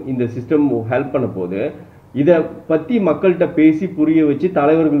நடத்துறதுக்கும் இந்த சிஸ்டம் ஹெல்ப் பண்ண போது. இதை பற்றி மக்கள்கிட்ட பேசி புரிய வச்சு,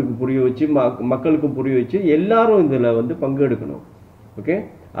 தலைவர்களுக்கு புரிய வச்சு, மக்களுக்கும் புரிய வச்சு எல்லாரும் இதில் வந்து பங்கெடுக்கணும். ஓகே,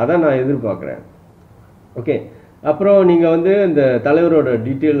 அதான் நான் எதிர்பார்க்குறேன். ஓகே, அப்புறம் நீங்கள் வந்து இந்த தலைவரோட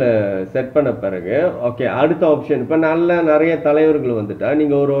டீட்டெயிலை செட் பண்ண பிறகு ஓகே, அடுத்த ஆப்ஷன் இப்போ நிறைய தலைவர்கள் வந்துட்டா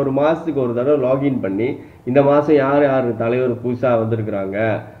நீங்கள் ஒரு மாதத்துக்கு ஒரு தடவை லாகின் பண்ணி இந்த மாதம் யார் தலைவர் புதுசாக வந்திருக்கிறாங்க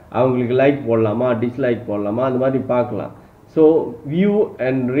அவங்களுக்கு லைக் போடலாமா டிஸ்லைக் போடலாமா அந்த மாதிரி பார்க்கலாம். So view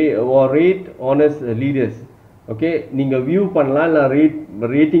and rate honest leaders. Okay, நீங்கள் வியூ பண்ணலாம், இல்லை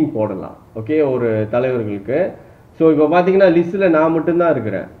ரேட்டிங் போடலாம். ஓகே, ஒரு தலைவர்களுக்கு. ஸோ இப்போ பார்த்தீங்கன்னா லிஸ்ட்டில் நான் மட்டும்தான்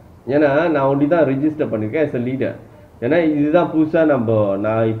இருக்கிறேன். ஏன்னா நான் ஒண்டி தான் ரிஜிஸ்டர் பண்ணியிருக்கேன் as a லீடர். ஏன்னா இதுதான் புதுசாக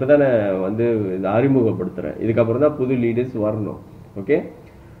நான் இப்போ தானே வந்து இதை அறிமுகப்படுத்துகிறேன். இதுக்கப்புறம் தான் புது லீடர்ஸ் வரணும். ஓகே,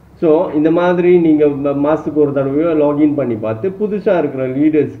 ஸோ இந்த மாதிரி நீங்கள் மாதத்துக்கு ஒரு தடவையோ லாகின் பண்ணி பார்த்து புதுசாக இருக்கிற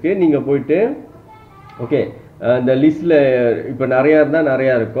லீடர்ஸ்க்கு நீங்கள் போயிட்டு ஓகே இந்த லிஸ்ட்டில் இப்போ நிறையா இருந்தால்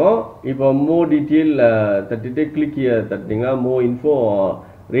நிறையா இருக்கும். இப்போ டீட்டெயில் தட்டிட்டு கிளிக் தட்டிங்கன்னா இன்ஃபோ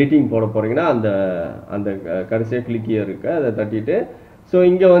ரேட்டிங் போட போகிறீங்கன்னா அந்த அந்த கடைசியாக கிளிக் இருக்கு அதை தட்டிட்டு ஸோ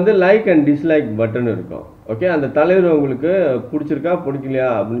இங்கே வந்து லைக் அண்ட் டிஸ்லைக் பட்டன் இருக்கும். ஓகே, அந்த தலைவர் உங்களுக்கு பிடிச்சிருக்கா பிடிக்கலையா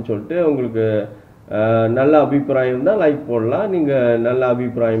அப்படின்னு சொல்லிட்டு உங்களுக்கு நல்ல அபிப்பிராயம் இருந்தால் லைக் போடலாம். நீங்கள் நல்ல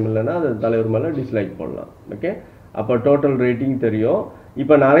அபிப்பிராயம் இல்லைன்னா அந்த தலைவர் மேலே டிஸ்லைக் போடலாம். ஓகே, அப்போ டோட்டல் ரேட்டிங் தெரியும்.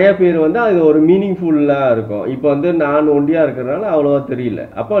 இப்போ நிறைய பேர் வந்து அது ஒரு மீனிங்ஃபுல்லாக இருக்கும். இப்போ வந்து நான் ஒண்டியாக இருக்கிறதுனால அவ்வளோவா தெரியல.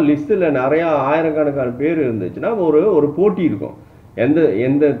 அப்போ லிஸ்ட்டில் நிறையா ஆயிரக்கணக்கான பேர் இருந்துச்சுன்னா ஒரு போட்டி இருக்கும்.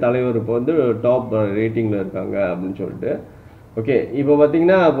 எந்த தலைவர் இப்போ வந்து டாப் ரேட்டிங்கில் இருக்காங்க அப்படின்னு சொல்லிட்டு. ஓகே, இப்போ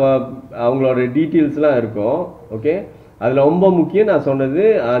பார்த்தீங்கன்னா இப்போ அவங்களோட டீட்டெயில்ஸ்லாம் இருக்கும். ஓகே, அதில் ரொம்ப முக்கியம் நான் சொன்னது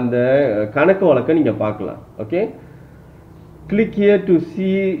அந்த கணக்கு வழக்கை நீங்கள் பார்க்கலாம். Okay, click here to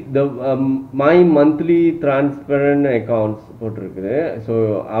see the my monthly transparent accounts போட்டிருக்குது. ஸோ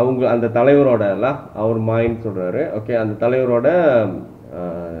அவங்க அந்த தலைவரோட அவர் மைண்ட் சொல்கிறாரு. ஓகே, அந்த தலைவரோட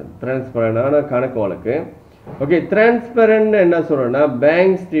டிரான்ஸ்பரண்டான கணக்கு வழக்கு. ஓகே, டிரான்ஸ்பரண்ட் என்ன சொல்கிறேன்னா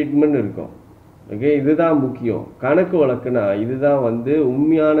பேங்க் ஸ்டேட்மெண்ட் இருக்கும். ஓகே, இதுதான் முக்கியம். கணக்கு வழக்குனா இதுதான் வந்து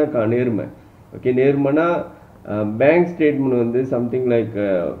உண்மையான நேர்மை. ஓகே, நேர்மைனா பேங்க் ஸ்டேட்மெண்ட் வந்து சம்திங் லைக்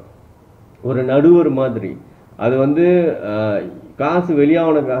ஒரு நடுவர் மாதிரி. அது வந்து காசு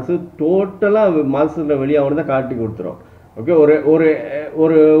வெளியாகின காசு டோட்டலாக மாதத்தில் வெளியாகனதை காட்டி கொடுத்துரும். ஓகே,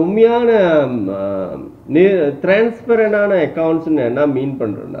 ஒரு உண்மையான டிரான்ஸ்பரண்டான அக்கௌண்ட்ஸ்ன்னு என்ன மீன்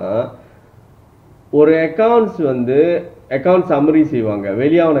பண்ணுறேன்னா ஒரு அக்கௌண்ட்ஸ் வந்து அக்கௌண்ட் சம்மரி செய்வாங்க.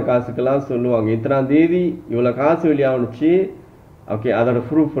 வெளியாகின காசுக்கெல்லாம் சொல்லுவாங்க இத்தனாம் தேதி இவ்வளோ காசு வெளியாகணுச்சு. ஓகே, அதோட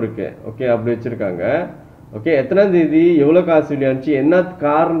ப்ரூஃப் இருக்கு. ஓகே, அப்படி வச்சுருக்காங்க. ஓகே, எத்தனாம் தேதி எவ்வளோ காசு வெளியானுச்சு, என்ன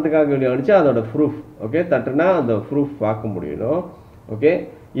காரணத்துக்காக வெளியானுச்சு, அதோட ப்ரூஃப். ஓகே, தட்டுனா அந்த ப்ரூஃப் பார்க்க முடியணும். ஓகே,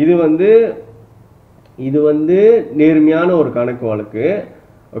 இது வந்து நேர்மையான ஒரு கணக்கு வழக்கு.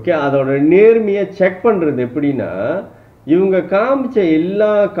 ஓகே, அதோட நேர்மையை செக் பண்ணுறது எப்படின்னா இவங்க காமிச்ச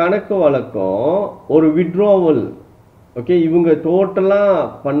எல்லா கணக்கு வழக்கும் ஒரு விட்ரோவல். ஓகே, இவங்க டோட்டலாக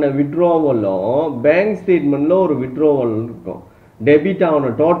பண்ண விட்ரோவலும் பேங்க் ஸ்டேட்மெண்ட்டில் ஒரு விட்ரோவல் இருக்கும். டெபிட்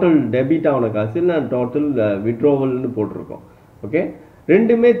ஆகணும், டோட்டல் டெபிட் ஆகன காசு இல்லை டோட்டல் விட்ரோவல்னு போட்டிருக்கோம். ஓகே,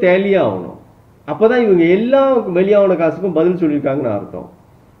 ரெண்டுமே டேலியாக ஆகணும். அப்போ தான் இவங்க எல்லா வெளியாகன காசுக்கும் பதில் சொல்லியிருக்காங்கன்னு அர்த்தம்.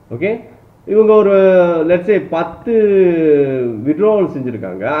 ஓகே, இவங்க ஒரு லெட்ஸே 10 விட்ரோவல்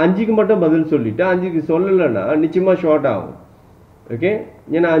செஞ்சுருக்காங்க, 5க்கு மட்டும் பதில் சொல்லிவிட்டு 5க்கு சொல்லலைன்னா நிச்சயமாக ஷார்ட் ஆகும். ஓகே,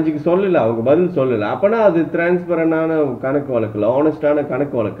 ஏன்னா 5க்கு சொல்லலை, அவங்க பதில் சொல்லலை. அப்போனா அது டிரான்ஸ்பரண்டான கணக்கு வழக்கில் ஆனஸ்டான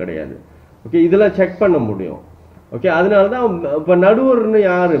கணக்கு வழக்கு கிடையாது. ஓகே, இதெல்லாம் செக் பண்ண முடியும். ஓகே, அதனால தான் இப்போ நடுவர்னு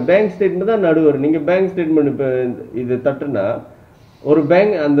யார், பேங்க் ஸ்டேட்மெண்ட் தான் நடுவர். நீங்கள் பேங்க் ஸ்டேட்மெண்ட் இப்போ இது தட்டுனா ஒரு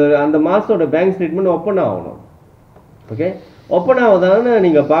பேங்க் அந்த மாதத்தோட பேங்க் ஸ்டேட்மெண்ட் ஓப்பன் ஆகணும். ஓகே, ஓப்பன் ஆகுதான்னு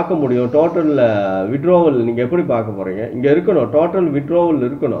நீங்கள் பார்க்க முடியும். டோட்டல் விட்ரோவல் நீங்கள் எப்படி பார்க்க போகிறீங்க, இங்கே இருக்கணும், டோட்டல் விட்ரோவல்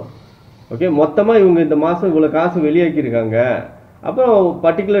இருக்கணும். ஓகே, மொத்தமாக இவங்க இந்த மாதம் இவ்வளோ காசு வெளியாக்கியிருக்காங்க, அப்புறம்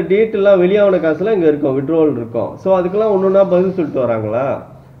பர்டிகுலர் டேட்டெல்லாம் வெளியாகின காசுலாம் இங்கே இருக்கும், விட்ரோவல் இருக்கும். ஸோ அதுக்கெல்லாம் ஒன்று ஒன்றா பதில் சொல்லிட்டு வராங்களா.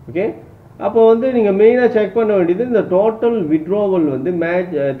 ஓகே, அப்போ வந்து நீங்கள் மெயினாக செக் பண்ண வேண்டியது இந்த டோட்டல் விட்ரோவல் வந்து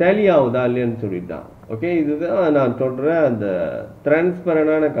டேலி ஆகுதா இல்லையான்னு சொல்லிட்டு தான். ஓகே, இதுதான் நான் சொல்கிறேன் அந்த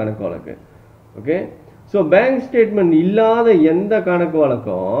டிரான்ஸ்பரண்டான கணக்கு வழக்கு. ஓகே, ஸோ பேங்க் ஸ்டேட்மெண்ட் இல்லாத எந்த கணக்கு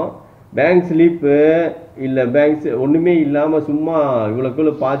வழக்கம், பேங்க் ஸ்லிப்பு இல்லை பேங்க்ஸ் ஒன்றுமே இல்லாமல் சும்மா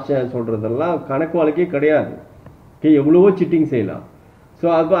இவ்வளோக்குள்ள பாய்ச்சேன் சொல்கிறதெல்லாம் கணக்கு வழக்கே கிடையாது. ஓகே, எவ்வளவோ சிட்டிங் செய்யலாம். ஸோ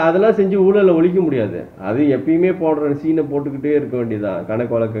அதெல்லாம் செஞ்சு ஊழலை ஒழிக்க முடியாது. அது எப்பயுமே போடுற சீனை போட்டுக்கிட்டே இருக்க வேண்டியதான்.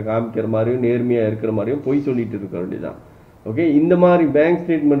 கணக்கு வழக்கை காமிக்கிற மாதிரியும் நேர்மையாக இருக்கிற மாதிரியும் பொய் சொல்லிட்டு இருக்க வேண்டியதான். ஓகே, இந்த மாதிரி பேங்க்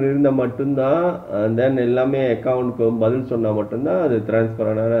ஸ்டேட்மெண்ட் இருந்தால் மட்டும்தான் தென் எல்லாமே அக்கௌண்ட்டுக்கு பதில் சொன்னால் மட்டும்தான் அது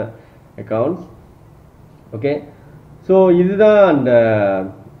டிரான்ஸ்பரண்டான அக்கௌண்ட்ஸ். ஓகே, ஸோ இதுதான்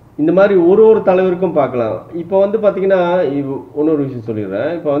இந்த மாதிரி ஒரு தலைவருக்கும் பார்க்கலாம். இப்போ வந்து பார்த்தீங்கன்னா இன்னொரு விஷயம் சொல்லிடுறேன்.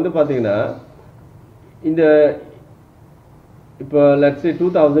 இப்போ வந்து பார்த்தீங்கன்னா இப்போ லெட்ஸ் சே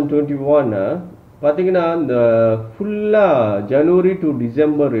 2021 பார்த்தீங்கன்னா இந்த ஃபுல்லாக ஜனவரி டு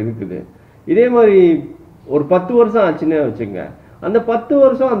டிசம்பர் இருக்குது. இதே மாதிரி ஒரு 10 வருஷம் ஆச்சுன்னே வச்சுங்க. அந்த 10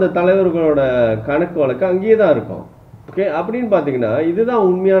 வருஷம் அந்த தலைவர்களோட கணக்கு வழக்கு அங்கேயே தான் இருக்கும். ஓகே, அப்படின்னு பார்த்தீங்கன்னா இதுதான்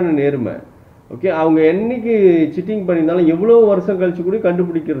உண்மையான நேர்மை. ஓகே, அவங்க என்னைக்கு சிட்டிங் பண்ணியிருந்தாலும் எவ்வளோ வருஷம் கழிச்சு கூட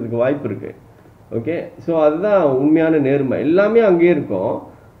கண்டுபிடிக்கிறதுக்கு வாய்ப்பு இருக்குது. ஓகே, ஸோ அதுதான் உண்மையான நேர்மை. எல்லாமே அங்கேயே இருக்கும்,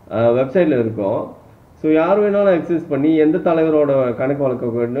 வெப்சைட்டில் இருக்கும். ஸோ யார் வேணாலும் அக்சஸ் பண்ணி எந்த தலைவரோட கணக்கு வழக்க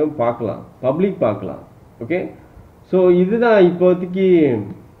வேண்டும் பார்க்கலாம், பப்ளிக் பார்க்கலாம். ஓகே, ஸோ இதுதான் இப்போதைக்கு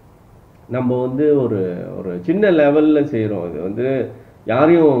நம்ம வந்து ஒரு சின்ன லெவலில் செய்கிறோம். இது வந்து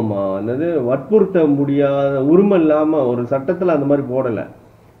யாரையும் என்னது வற்புறுத்த முடியாத உரிமை இல்லாமல் ஒரு சட்டத்தில் அந்த மாதிரி போடலை.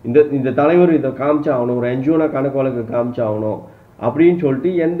 இந்த தலைவர் இதை காமிச்சாகணும், ஒரு என்ஜிஓனா கணக்கு வழக்கு காமிச்சாகணும் அப்படின்னு சொல்லிட்டு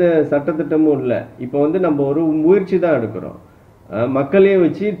எந்த சட்டத்திட்டமும் இல்லை. இப்போ வந்து நம்ம ஒரு முயற்சி தான் எடுக்கிறோம். மக்களையே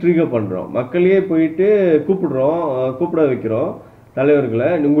வச்சு ட்ரிகர் பண்ணுறோம், மக்களையே போயிட்டு கூப்பிட வைக்கிறோம் தலைவர்களை.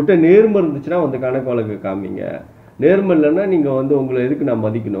 உங்கள்கிட்ட நேர்மை இருந்துச்சுன்னா வந்து கணக்கு வழக்கு காமிங்க, நேர்மை இல்லைன்னா நீங்கள் வந்து உங்களை எதுக்கு நான்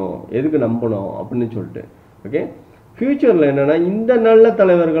மதிக்கணும், எதுக்கு நம்பணும் அப்படின்னு சொல்லிட்டு. ஓகே, ஃப்யூச்சரில் என்னென்னா இந்த நல்ல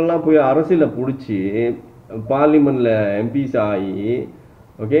தலைவர்கள்லாம் போய் அரசியலில் பிடிச்சி பார்லிமெண்ட்டில் எம்பிஸ் ஆகி,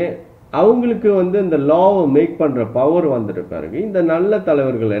 ஓகே, அவங்களுக்கு வந்து இந்த லாவை மேக் பண்ணுற பவர் வந்துட்டு பாருங்க. இந்த நல்ல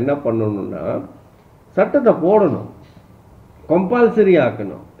தலைவர்கள் என்ன பண்ணணும்னா சட்டத்தை போடணும், கம்பல்சரி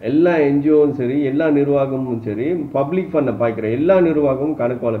ஆக்கணும். எல்லா என்ஜிஓவும் சரி, எல்லா நிர்வாகமும் சரி, பப்ளிக் பண்ண பார்க்குற எல்லா நிர்வாகமும்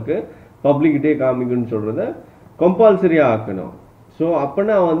கணக்கு வழக்கு பப்ளிக்கிட்டே காமிக்குன்னு சொல்கிறத கம்பல்சரியாக ஆக்கணும். ஸோ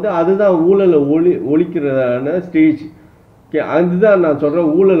அப்போனா வந்து அதுதான் ஊழலை ஒழிக்கிறதான ஸ்டேஜ். ஓகே, அதுதான் நான்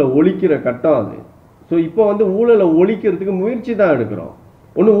சொல்கிறேன், ஊழலை ஒழிக்கிற கட்டம் அது. ஸோ இப்போ வந்து ஊழலை ஒழிக்கிறதுக்கு முயற்சி தான் எடுக்கிறோம்.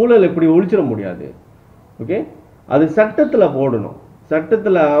 ஒன்றும் ஊழல் எப்படி ஒழிச்சிட முடியாது. ஓகே, அது சட்டத்தில் போடணும்,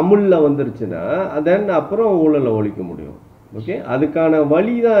 சட்டத்தில் அமுலில் வந்துருச்சுன்னா தென் அப்புறம் ஊழலை ஒழிக்க முடியும். ஓகே, அதுக்கான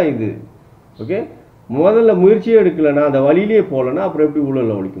வழி தான் இது. ஓகே, முதல்ல முயற்சியே எடுக்கலைன்னா, அந்த வழியிலே போகலன்னா அப்புறம் எப்படி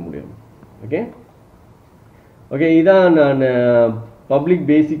ஊழலை ஒழிக்க முடியும். ஓகே ஓகே இதான் நான் பப்ளிக்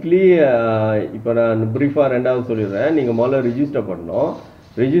பேசிக்லி இப்போ நான் ப்ரீஃபாக ரெண்டாவது சொல்லிடுறேன். நீங்கள் முதல்ல ரிஜிஸ்டர் பண்ணணும்.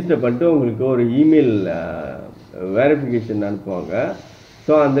 ரிஜிஸ்டர் பண்ணிட்டு உங்களுக்கு ஒரு இமெயில் வெரிஃபிகேஷன் அனுப்புவாங்க.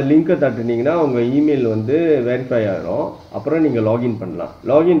 ஸோ அந்த லிங்கை தட்டுனீங்கன்னா உங்கள் இமெயில் வந்து வெரிஃபை ஆகிடும். அப்புறம் நீங்கள் லாகின் பண்ணலாம்.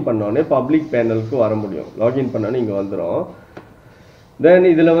 லாகின் பண்ணோடனே பப்ளிக் பேனலுக்கு வர முடியும். லாகின் பண்ணோன்னே இங்கே வந்துடும். தென்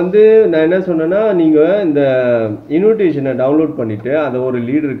இதில் வந்து நான் என்ன சொன்னேன்னா, நீங்கள் இந்த இன்விடேஷனை டவுன்லோட் பண்ணிவிட்டு அதை ஒரு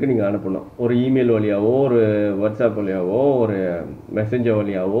லீடருக்கு நீங்கள் அனுப்பணும். ஒரு இமெயில் வழியாவோ, ஒரு வாட்ஸ்அப் வழியாவோ, ஒரு மெசேஞ்சர்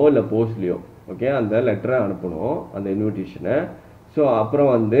வழியாவோ, இல்லை போஸ்ட்லேயோ. ஓகே, அந்த லெட்டரை அனுப்பணும், அந்த இன்விடேஷனை. ஸோ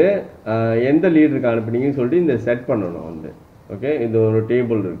அப்புறம் வந்து எந்த லீடருக்கு அனுப்புனீங்கன்னு சொல்லிட்டு இந்த செட் பண்ணணும் வந்து. ஓகே, இது ஒரு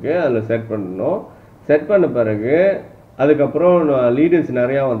டேபிள் இருக்குது, அதில் செட் பண்ணணும். செட் பண்ண பிறகு அதுக்கப்புறம் லீடர்ஸ்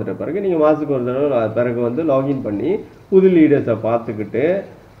நிறையா வந்துட்ட பிறகு நீங்கள் மாதத்துக்கு ஒரு தடவை பிறகு வந்து லாகின் பண்ணி புது லீடர்ஸை பார்த்துக்கிட்டு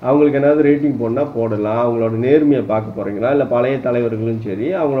அவங்களுக்கு ஏதாவது ரேட்டிங் போடலாம் போடலாம். அவங்களோட நேர்மையை பார்க்க போகிறீங்களா, இல்லை பழைய தலைவர்களும் சரி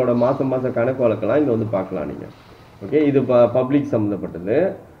அவங்களோட மாதம் கணக்கு வழக்கெல்லாம் இங்கே வந்து பார்க்கலாம் நீங்கள். ஓகே, இது பப்ளிக் சம்மந்தப்பட்டது.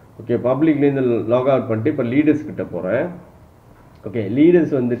 ஓகே, பப்ளிக்லேருந்து லாக் அவுட் பண்ணிட்டு இப்போ லீடர்ஸ் கிட்ட போகிறேன். ஓகே,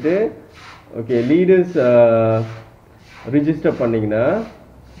 லீடர்ஸ் வந்துட்டு ஓகே லீடர்ஸ் ரிஜிஸ்டர் பண்ணிங்கன்னா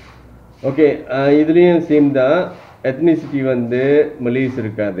ஓகே இதுலேயும் சேம் தான். எத்னிசிட்டி வந்து மலீஸ்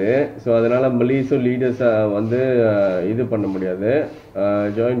இருக்காது. ஸோ அதனால் மலீஸும் லீடர்ஸை வந்து இது பண்ண முடியாது,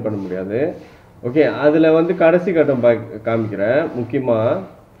 ஜாயின் பண்ண முடியாது. ஓகே, அதில் வந்து கடைசி கட்டம் காமிக்கிறேன் முக்கியமாக.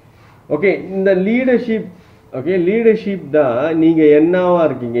 ஓகே, இந்த லீடர்ஷிப். ஓகே, லீடர்ஷிப் தான் நீங்கள் என்னவா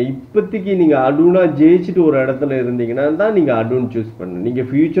இருக்கீங்க. இப்போதைக்கு நீங்கள் அடூனா ஜெயிச்சுட்டு ஒரு இடத்துல இருந்தீங்கன்னா தான் நீங்கள் அடூன் சூஸ் பண்ணணும். நீங்கள்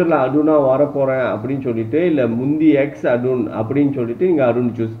ஃப்யூச்சரில் அடூனா வரப்போகிறேன் அப்படின்னு சொல்லிட்டு, இல்லை முந்தி எக்ஸ் அடூன் அப்படின்னு சொல்லிட்டு நீங்கள்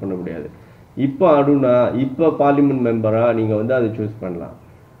அடூன் சூஸ் பண்ண முடியாது. இப்போ அடூனா, இப்போ பார்லிமெண்ட் மெம்பராக நீங்கள் வந்து அதை சூஸ் பண்ணலாம்.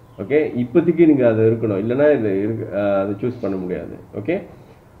 ஓகே, இப்போதைக்கு நீங்கள் அது இருக்கணும், இல்லைன்னா இது அதை சூஸ் பண்ண முடியாது. ஓகே,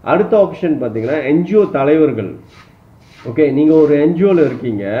 அடுத்த ஆப்ஷன் பார்த்தீங்கன்னா என்ஜிஓ தலைவர்கள். ஓகே, நீங்கள் ஒரு என்ஜிஓவில்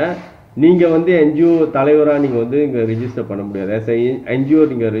இருக்கீங்க, நீங்கள் வந்து என்ஜிஓ தலைவராக நீங்கள் வந்து இங்கே ரிஜிஸ்டர் பண்ண முடியாது. என்ஜிஓ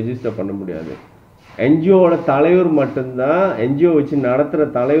நீங்கள் ரிஜிஸ்டர் பண்ண முடியாது. என்ஜிஓவோட தலைவர் மட்டும்தான், என்ஜிஓ வச்சு நடத்துகிற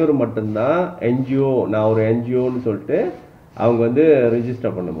தலைவர் மட்டும்தான் என்ஜிஓ, நான் ஒரு என்ஜிஓன்னு சொல்லிட்டு அவங்க வந்து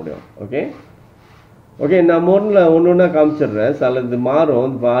ரிஜிஸ்டர் பண்ண முடியும். ஓகே ஓகே நான் ஒன்று ஒன்றா காமிச்சிடுறேன். சிலது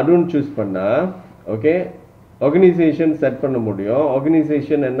மாறும். இப்போ அடூன் சூஸ் பண்ணால் ஓகே ஆர்கனைசேஷன் செட் பண்ண முடியும்.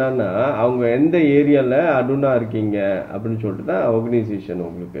 ஆர்கனைசேஷன் என்னன்னா அவங்க எந்த ஏரியாவில் அடூனா இருக்கீங்க அப்படின்னு சொல்லிட்டு தான் ஆர்கனைசேஷன்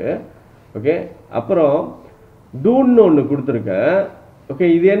உங்களுக்கு. ஓகே, அப்புறம் டூன்னு ஒன்று கொடுத்துருக்கேன். ஓகே,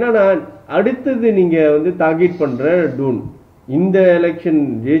 இது என்னன்னா அடுத்தது நீங்கள் வந்து டார்கெட் பண்ணுற டூன். இந்த எலெக்ஷன்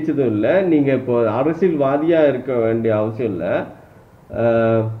ஜெயிச்சதும் இல்லை, நீங்கள் இப்போ அரசியல்வாதியாக இருக்க வேண்டிய அவசியம் இல்லை.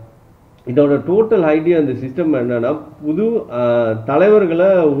 இதோட டோட்டல் ஐடியா இந்த சிஸ்டம் என்னன்னா புது தலைவர்களை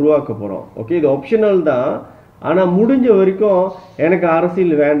உருவாக்க போகிறோம். ஓகே, இது ஆப்ஷனல் தான். ஆனால் முடிஞ்ச வரைக்கும் எனக்கு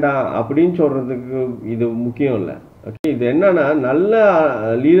அரசியல் வேண்டாம் அப்படின்னு சொல்கிறதுக்கு இது முக்கியம் இல்லை. ஓகே, இது என்னன்னா நல்ல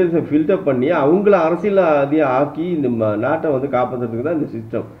லீடர்ஸை ஃபில்டர் பண்ணி அவங்கள அரசியல்வாதியாக ஆக்கி இந்த நாட்டை வந்து காப்பாற்றுறதுக்கு தான் இந்த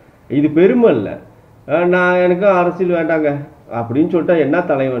சிஸ்டம். இது பெருமை இல்லை. நான் எனக்கு அரசியல் வேண்டாங்க அப்படின்னு சொல்லிட்டா என்ன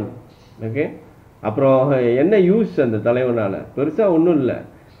தலைவன். ஓகே, அப்புறம் என்ன யூஸ் அந்த தலைவனால்? பெருசாக ஒன்றும் இல்லை.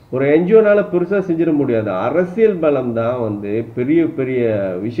 ஒரு என்ஜிஓனால பெருசாக செஞ்சிட முடியாது. அரசியல் பலம் தான் வந்து பெரிய பெரிய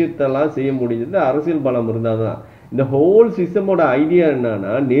விஷயத்தெல்லாம் செய்ய முடிஞ்சது. அரசியல் பலம் இருந்தால் தான். இந்த ஹோல் சிஸ்டமோட ஐடியா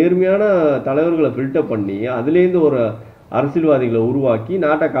என்னன்னா நேர்மையான தலைவர்களை ஃபில்டர் பண்ணி அதுலேருந்து ஒரு அரசியல்வாதிகளை உருவாக்கி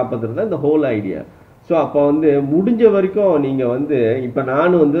நாட்டை காப்பாற்றுறது தான் இந்த ஹோல் ஐடியா. ஸோ அப்போ வந்து முடிஞ்ச வரைக்கும் நீங்கள் வந்து இப்போ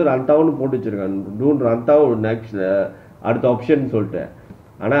நான் வந்து ரன்தாவுன்னு போட்டு வச்சுருக்கேன். டூன் ரன்தாவு நெக்ஸ்ட் அடுத்த ஆப்ஷன் சொல்லிட்டு.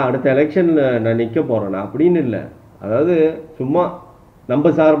 ஆனால் அடுத்த எலெக்ஷனில் நான் நிற்க போகிறேன்னா அப்படின்னு இல்லை. அதாவது சும்மா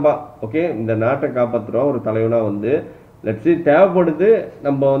நம்ம சார்பாக ஓகே இந்த நாட்டை காப்பாற்றுறோம் ஒரு தலைவனாக வந்து லட்சி தேவைப்படுது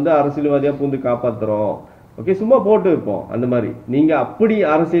நம்ம வந்து அரசியல்வாதியாக பூந்து காப்பாற்றுறோம் ஓகே சும்மா போட்டு வைப்போம். அந்த மாதிரி நீங்கள் அப்படி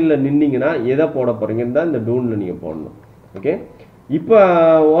அரசியலில் நின்னீங்கன்னா எதை போட போகிறீங்கன்னு தான் இந்த டூனில் நீங்கள் போடணும். ஓகே இப்போ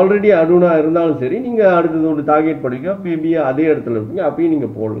ஆல்ரெடி அடூனா இருந்தாலும் சரி நீங்கள் அடுத்தது ஒரு டார்கெட் படிக்க மேபி அதே இடத்துல இருக்கீங்க அப்பயும்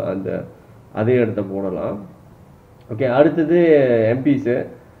நீங்கள் போடலாம், அந்த அதே இடத்த போடலாம். ஓகே அடுத்தது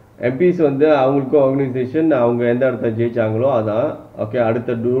எம்பிஸ் வந்து அவங்களுக்கும் ஆர்கனைசேஷன் அவங்க எந்த இடத்த ஜெயிச்சாங்களோ அதான். ஓகே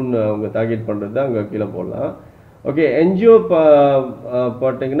அடுத்த டூன் அவங்க டார்கெட் பண்ணுறது அங்கே கீழே போடலாம். ஓகே என்ஜிஓ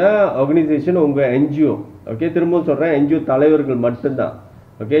பார்த்தீங்கன்னா ஆர்கனைசேஷன் உங்கள் என்ஜிஓ. ஓகே திரும்பவும் சொல்கிறேன், என்ஜிஓ தலைவர்கள் மட்டும்தான்.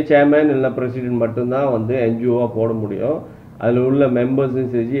 ஓகே சேர்மேன் இல்லைனா பிரசிடென்ட் மட்டும்தான் வந்து என்ஜிஓவாக போட முடியும். அதில் உள்ள மெம்பர்ஸும்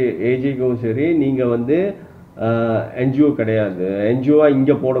சரி ஏஜிக்கும் சரி நீங்கள் வந்து என்ஜிஓ கிடையாது, என்ஜிஓவாக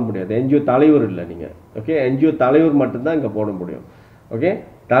இங்கே போட முடியாது. என்ஜிஓ தலைவர் இல்லை நீங்கள். ஓகே என்ஜிஓ தலைவர் மட்டும்தான் இங்கே போட முடியும். ஓகே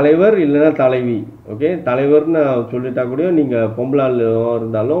தலைவர் இல்லைன்னா தலைவி. ஓகே தலைவர்னு சொல்லிட்டா கூட நீங்கள் பொம்பளால்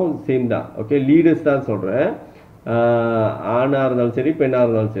இருந்தாலும் சேம் தான். ஓகே லீடர்ஸ் தான் சொல்கிறேன், ஆணாக இருந்தாலும் சரி பெண்ணாக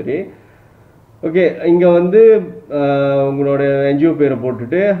இருந்தாலும் சரி. ஓகே இங்கே வந்து உங்களோட என்ஜிஓ பேரை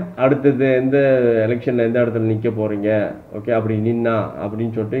போட்டுட்டு அடுத்தது எந்த எலெக்ஷனில் எந்த இடத்துல நிற்க போகிறீங்க ஓகே அப்படி நின்னா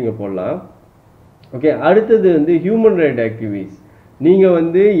அப்படின்னு சொல்லிட்டு இங்கே போடலாம். ஓகே அடுத்தது வந்து ஹியூமன் ரைட் ஆக்டிவிஸ்ட். நீங்கள்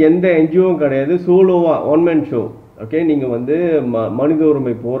வந்து எந்த என்ஜிஓவும் கிடையாது, சோலோவாக ஒன் மேன் ஷோ. ஓகே நீங்கள் வந்து மனித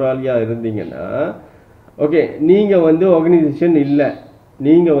உரிமை போராளியாக இருந்தீங்கன்னா ஓகே நீங்கள் வந்து ஆர்கனைசேஷன் இல்லை,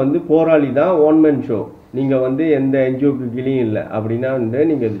 நீங்கள் வந்து போராளி தான், ஒன் மேன் ஷோ. நீங்கள் வந்து எந்த என்ஜிஓக்கு கீழேயும் இல்லை அப்படின்னா வந்து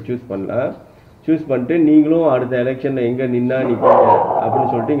நீங்கள் இது சூஸ் பண்ணலாம். சூஸ் பண்ணிட்டு நீங்களும் அடுத்த எலெக்ஷனில் எங்கே நின்னா நிற்பீங்க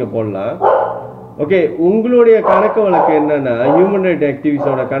அப்படின்னு சொல்லிட்டு இங்கே போடலாம். ஓகே உங்களுடைய கணக்கு வழக்கு என்னன்னா, ஹியூமன் ரைட்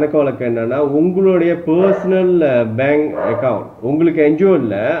ஆக்டிவிஸ்டோட கணக்கு வழக்கு என்னன்னா உங்களுடைய பர்சனல் பேங்க் அக்கௌண்ட். உங்களுக்கு என்ஜிஓ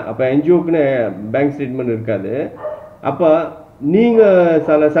இல்லை, அப்போ என்ஜிஓக்குன்னு பேங்க் ஸ்டேட்மெண்ட் இருக்காது. அப்போ நீங்கள்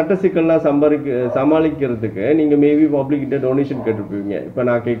சில சட்ட சிக்கல்லாம் சமாளிக்கிறதுக்கு நீங்கள் மேபி பப்ளிக்கிட்ட டொனேஷன் கேட்டுருப்பீங்க, இப்போ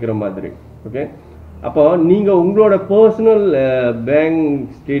நான் கேட்குற மாதிரி. ஓகே அப்போ நீங்கள் உங்களோட பர்சனல் பேங்க்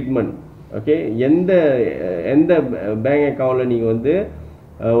ஸ்டேட்மெண்ட் ஓகே எந்த பேங்க் அக்கௌண்ட்டில் நீங்கள் வந்து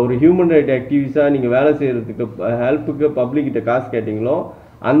ஒரு ஹியூமன் ரைட் ஆக்டிவிஸ்டாக நீங்கள் வேலை செய்கிறதுக்கு ஹெல்ப்புக்கு பப்ளிக்கிட்ட காசு கேட்டிங்களோ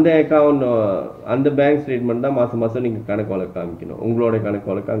அந்த அக்கௌண்ட் அந்த பேங்க் ஸ்டேட்மெண்ட் தான் மாதம் மாதம் நீங்கள் கணக்கு வழக்கு காமிக்கணும். உங்களோட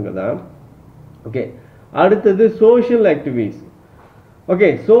கணக்கு வழக்கு அங்கே தான். ஓகே அடுத்தது சோஷியல் ஆக்டிவிஸ்ட். ஓகே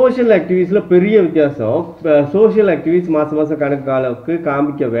சோஷியல் ஆக்டிவிஸ்டில் பெரிய வித்தியாசம். சோஷியல் ஆக்டிவிஸ்ட் மாதம் மாதம் கணக்கு வழக்கு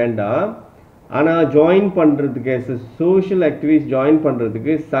காமிக்க வேண்டாம். ஆனால் ஜாயின் பண்ணுறதுக்கு சோஷியல் ஆக்டிவிஸ்ட் ஜாயின்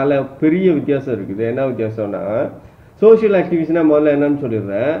பண்ணுறதுக்கு சில பெரிய வித்தியாசம் இருக்குது. என்ன வித்தியாசம்னா சோஷியல் ஆக்டிவிஸ்ட்னா முதல்ல என்னன்னு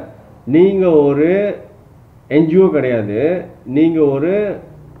சொல்லிடுறேன், நீங்கள் ஒரு என்ஜிஓ கிடையாது, நீங்கள் ஒரு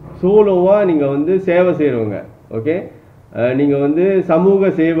சோலோவாக நீங்கள் வந்து சேவை செய்கிறவங்க. ஓகே நீங்கள் வந்து சமூக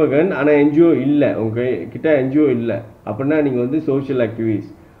சேவகன், ஆனால் என்ஜிஓ இல்லை, உங்கள் கிட்ட என்ஜிஓ இல்லை அப்படின்னா நீங்கள் வந்து சோஷியல்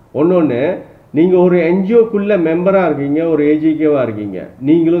ஆக்டிவிஸ்ட். ஒன்று நீங்கள் ஒரு என்ஜிஓக்குள்ளே மெம்பராக இருக்கீங்க, ஒரு ஏஜிகேவாக இருக்கீங்க,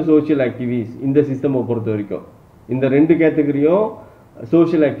 நீங்களும் சோஷியல் ஆக்டிவிஸ்ட். இந்த சிஸ்டமை பொறுத்த வரைக்கும் இந்த ரெண்டு கேட்டகரியும்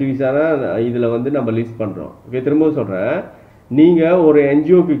சோஷியல் ஆக்டிவிஸ்டான இதில் வந்து நம்ம லிஸ்ட் பண்ணுறோம். ஓகே திரும்பவும் சொல்கிறேன், நீங்கள் ஒரு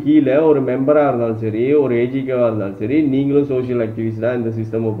என்ஜிஓக்கு கீழே ஒரு மெம்பராக இருந்தாலும் சரி ஒரு ஏஜிகேவாக இருந்தாலும் சரி நீங்களும் சோஷியல் ஆக்டிவிஸ்ட் தான் இந்த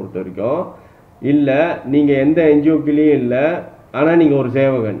சிஸ்டமை பொறுத்த வரைக்கும். இல்லை நீங்கள் எந்த என்ஜிஓக்குலேயும் இல்லை ஆனால் நீங்கள் ஒரு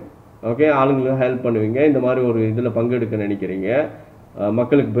சேவகன். ஓகே ஆளுங்களுக்கு ஹெல்ப் பண்ணுவீங்க, இந்த மாதிரி ஒரு இதில் பங்கெடுக்க நினைக்கிறீங்க,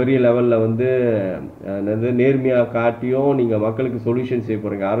 மக்களுக்கு பெரிய லெவலில் வந்து நேர்மையாக காட்டியும் நீங்கள் மக்களுக்கு சொல்யூஷன் செய்ய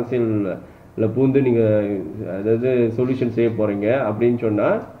போகிறீங்க, அரசியலில் பூந்து நீங்கள் அதாவது சொல்யூஷன் செய்ய போகிறீங்க அப்படின்னு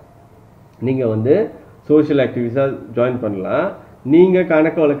சொன்னால் நீங்கள் வந்து சோஷியல் ஆக்டிவிஸ்டாக ஜாயின் பண்ணலாம். நீங்கள்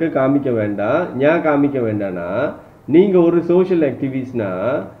கணக்கு வழக்கு காமிக்க வேண்டாம். ஏன் காமிக்க வேண்டாம்னா நீங்கள் ஒரு சோஷியல் ஆக்டிவிஸ்ட்னா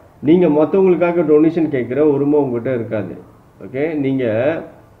நீங்கள் மற்றவங்களுக்காக டொனேஷன் கேட்குற உரிமை உங்கள்கிட்ட இருக்காது. ஓகே நீங்கள்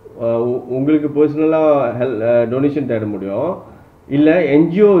உங்களுக்கு பர்சனலாக டொனேஷன் தேட முடியும். இல்லை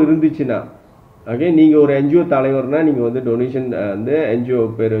என்ஜிஓ இருந்துச்சுன்னா ஓகே நீங்கள் ஒரு என்ஜிஓ தலைவர்னால் நீங்கள் வந்து டொனேஷன் வந்து என்ஜிஓ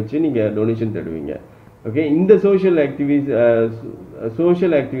பேர் வச்சு நீங்கள் டொனேஷன் தேடுவீங்க. ஓகே இந்த சோஷியல்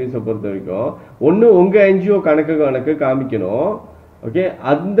ஆக்டிவிஸ்ட்டை பொறுத்த வரைக்கும் ஒன்று உங்கள் என்ஜிஓ கணக்கு காமிக்கணும். ஓகே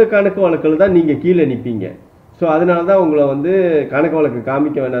அந்த கணக்கு வழக்கில் தான் நீங்கள் கீழே நிற்பீங்க. ஸோ அதனால தான் உங்களை வந்து கணக்கு வழக்கு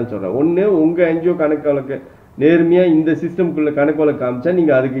காமிக்க வேண்டாம்னு சொல்கிறேன். ஒன்று உங்கள் என்ஜிஓ கணக்கு வழக்கு நேர்மையாக இந்த சிஸ்டம்குள்ளே கணக்கு வழக்கு காமிச்சா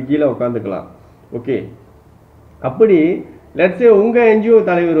நீங்கள் அதுக்கு கீழே உட்காந்துக்கலாம். ஓகே அப்படி லெட்ஸே உங்கள் என்ஜிஓ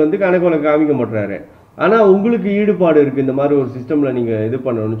தலைவர் வந்து கணக்கு வழக்கு காமிக்க மாட்டுறாரு, ஆனால் உங்களுக்கு ஈடுபாடு இருக்குது இந்த மாதிரி ஒரு சிஸ்டமில் நீங்கள் இது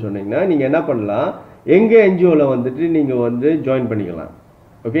பண்ணணும்னு சொன்னீங்கன்னா நீங்கள் என்ன பண்ணலாம், எங்கள் என்ஜிஓவில் வந்துட்டு நீங்கள் வந்து ஜாயின் பண்ணிக்கலாம்.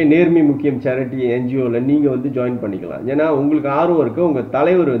 ஓகே நேர்மை முக்கியம் சேரிட்டி என்ஜிஓவில் நீங்கள் வந்து ஜாயின் பண்ணிக்கலாம். ஏன்னா உங்களுக்கு ஆர்வம் இருக்குது, உங்கள்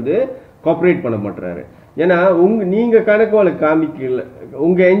தலைவர் வந்து கோஆப்ரேட் பண்ண மாட்டுறாரு. ஏன்னா நீங்கள் கணக்கு வழக்கு காமிக்கல,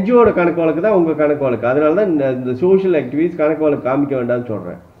 உங்கள் என்ஜிஓட கணக்கு வழக்கு தான் உங்கள் கணக்கு வழக்கு. அதனால தான் இந்த சோஷியல் ஆக்டிவிஸ்ட் கணக்கு வழக்கு காமிக்க வேண்டாம்னு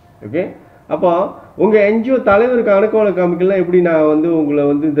சொல்கிறேன். ஓகே அப்போ உங்கள் என்ஜிஓ தலைவர் கணக்கு வழக்கு காமிக்கலாம் எப்படி நான் வந்து உங்களை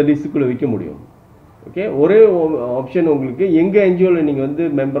வந்து இந்த லிஸ்ட்டுக்குள்ளே வைக்க முடியும்? ஓகே, ஒரே ஆப்ஷன் உங்களுக்கு எங்கள் என்ஜிஓவில் நீங்கள் வந்து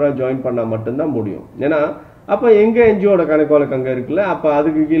மெம்பராக ஜாயின் பண்ணால் மட்டும்தான் முடியும். ஏன்னா அப்போ எங்கள் என்ஜிஓட கணக்கு வழக்கு அங்கே இருக்குல்ல, அப்போ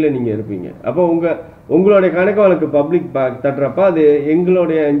அதுக்கு கீழே நீங்கள் இருப்பீங்க. அப்போ உங்களுடைய கணக்கு வழக்கு பப்ளிக் தட்டுறப்ப அது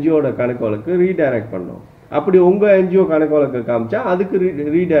எங்களுடைய என்ஜிஓட கணக்கு வழக்கு ரீடைரக்ட் பண்ணோம். அப்படி உங்கள் என்ஜிஓ கணக்கு வழக்கு காமிச்சா அதுக்கு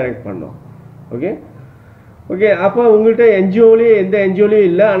ரீடைரக்ட் பண்ணோம். ஓகே ஓகே அப்போ உங்கள்கிட்ட என்ஜிஓலேயே எந்த என்ஜிஓலையும்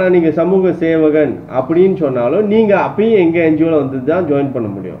இல்லை, ஆனால் நீங்கள் சமூக சேவகன் அப்படின்னு சொன்னாலும் நீங்கள் அப்பயும் எங்கள் என்ஜிஓவில் வந்து தான் ஜாயின் பண்ண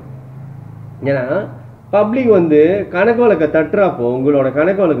முடியும். ஏன்னா பப்ளிக் வந்து கணக்கு வழக்கை தட்டுறப்போ, உங்களோட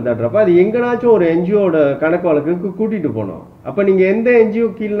கணக்கு வழக்கு தட்டுறப்போ அது எங்கேனாச்சும் ஒரு என்ஜிஓட கணக்கு வழக்குக்கு கூட்டிகிட்டு போகணும். அப்போ நீங்கள் எந்த என்ஜிஓ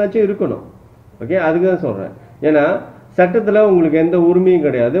கீழனாச்சும் இருக்கணும். ஓகே, அதுக்கு தான் சொல்கிறேன். ஏன்னா சட்டத்தில் உங்களுக்கு எந்த உரிமையும்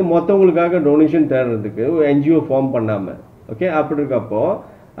கிடையாது மற்றவங்களுக்காக டொனேஷன் தேடுறதுக்கு என்ஜிஓ ஃபார்ம் பண்ணாமல். ஓகே, அப்படி இருக்கப்போ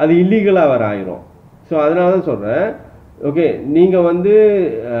அது இல்லீகலாக வர ஆயிரும். ஸோ அதனால தான் சொல்கிறேன். ஓகே, நீங்கள் வந்து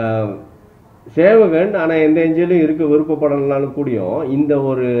சேவகன் ஆனால் எந்த என்ஜிஓலையும் இருக்க விருப்பப்படலனாலும் கூடியும் இந்த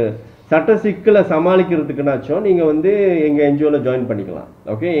ஒரு சட்ட சிக்கலை சமாளிக்கிறதுக்குனாச்சும் நீங்கள் வந்து எங்கள் என்ஜிஓவில் ஜாயின் பண்ணிக்கலாம்.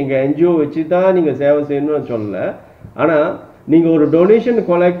 ஓகே, எங்கள் என்ஜிஓ வச்சு தான் நீங்கள் சேவை செய்யணும்னு சொல்லலை. ஆனால் நீங்கள் ஒரு டொனேஷன்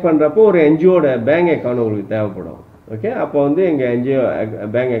கொலெக்ட் பண்ணுறப்போ ஒரு என்ஜிஓட பேங்க் அக்கௌண்ட் உங்களுக்கு தேவைப்படும். ஓகே, அப்போ வந்து எங்கள் என்ஜிஓ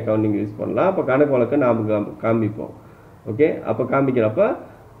பேங்க் அக்கௌண்ட் நீங்கள் யூஸ் பண்ணலாம். அப்போ கணக்கு வழக்கை நாம் காமிப்போம். ஓகே, அப்போ காமிக்கிறப்ப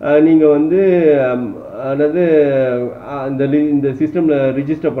நீங்கள் வந்து அதாவது இந்த சிஸ்டமில்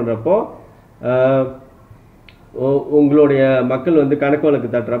ரிஜிஸ்டர் பண்ணுறப்போ உங்களுடைய மக்கள் வந்து கணக்கு வழக்கு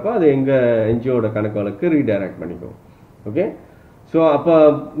தட்டுறப்போ அது எங்கள் என்ஜிஓட கணக்கு வழக்கு ரீடைரக்ட் பண்ணிக்கும். ஓகே, ஸோ அப்போ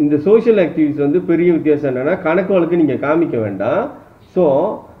இந்த சோஷியல் ஆக்டிவிட்டிஸ் வந்து பெரிய வித்தியாசம் என்னென்னா கணக்கு வழக்கு நீங்கள் காமிக்க வேண்டாம். ஸோ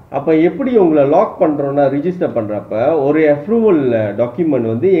அப்போ எப்படி உங்களை லாக் பண்ணுறோன்னா ரிஜிஸ்டர் பண்ணுறப்ப ஒரு அப்ரூவல்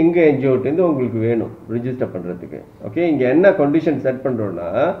டாக்குமெண்ட் வந்து எங்கள் என்ஜிஓட்டேருந்து உங்களுக்கு வேணும் ரிஜிஸ்டர் பண்ணுறதுக்கு. ஓகே, இங்கே என்ன கண்டிஷன் செட் பண்ணுறோன்னா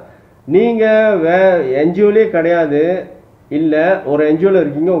நீங்கள் என்ஜிஓலே கிடையாது, இல்லை ஒரு என்ஜிஓவில்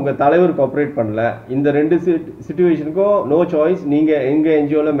இருக்கீங்க, உங்கள் தலைவர் கோஆப்ரேட் பண்ணல, இந்த ரெண்டு சிச்சுவேஷனுக்கும் நோ சாய்ஸ், நீங்கள் எங்கள்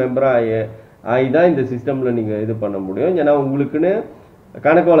என்ஜிஓவில் மெம்பராக ஆகி தான் இந்த சிஸ்டமில் நீங்கள் இது பண்ண முடியும். ஏன்னா உங்களுக்குன்னு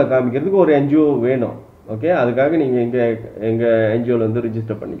கணக்கு வழக்கு காமிக்கிறதுக்கு ஒரு என்ஜிஓ வேணும். ஓகே, அதுக்காக நீங்கள் எங்கள் என்ஜிஓவில் வந்து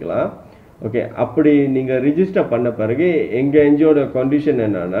ரிஜிஸ்டர் பண்ணிக்கலாம். ஓகே, அப்படி நீங்கள் ரிஜிஸ்டர் பண்ண பிறகு எங்கள் என்ஜிஓட கண்டிஷன்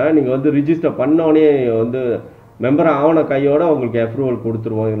என்னென்னா நீங்கள் வந்து ரிஜிஸ்டர் பண்ணோடனே வந்து மெம்பர் ஆவண கையோட உங்களுக்கு அப்ரூவல்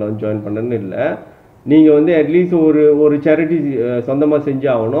கொடுத்துருவோம் இதில் வந்து ஜாயின் பண்ணணுன்னு இல்லை. நீங்கள் வந்து அட்லீஸ்ட் ஒரு சேரிட்டி சொந்தமாக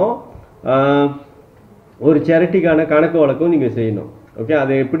செஞ்சாகணும். ஒரு சேரிட்டிக்கான கணக்கு வழக்கும் நீங்கள் செய்யணும். ஓகே,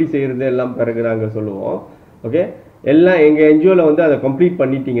 அதை எப்படி செய்கிறது எல்லாம் பிறகு நாங்கள் சொல்லுவோம். ஓகே, எல்லாம் எங்கள் என்ஜிஓவில் வந்து அதை கம்ப்ளீட்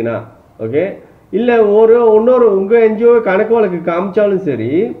பண்ணிட்டீங்கன்னா ஓகே, இல்லை இன்னொரு உங்கள் என்ஜிஓ கணக்கு வழக்கு காமிச்சாலும்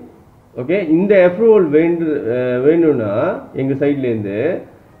சரி. ஓகே, இந்த அப்ரூவல் வேணும்னா எங்கள் சைட்லேருந்து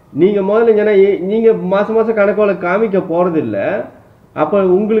நீங்கள் முதல்ல, ஏன்னா நீங்கள் மாதம் மாதம் கணக்கு வழக்கு காமிக்க போகிறதில்ல, அப்போ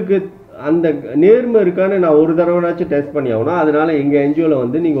உங்களுக்கு அந்த நேர்மை இருக்கான்னு நான் ஒரு தடவைனாச்சும் டெஸ்ட் பண்ணி ஆகணும். அதனால எங்கள் என்ஜிஓவில்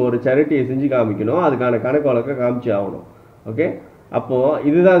வந்து நீங்கள் ஒரு சேரிட்டியை செஞ்சு காமிக்கணும், அதுக்கான கணக்கு வழக்கை காமிச்சு ஆகணும். ஓகே, அப்போது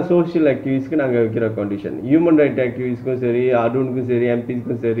இதுதான் சோஷியல் ஆக்டிவிஸ்ட்க்கு நாங்கள் வைக்கிற கண்டிஷன். ஹியூமன் ரைட் ஆக்டிவிஸ்ட்க்கும் சரி, அடூனுக்கும் சரி,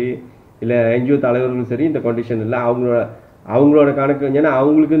 எம்பிஸ்க்கும் சரி, இல்லை என்ஜிஓ தலைவர்களுக்கும் சரி இந்த கண்டிஷன் இல்லை. அவங்களோட கணக்கு, ஏன்னா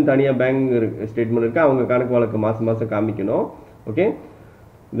அவங்களுக்குன்னு தனியாக பேங்க் ஸ்டேட்மெண்ட் இருக்குது, அவங்க கணக்கு வழக்கு மாதம் மாதம் காமிக்கணும். ஓகே,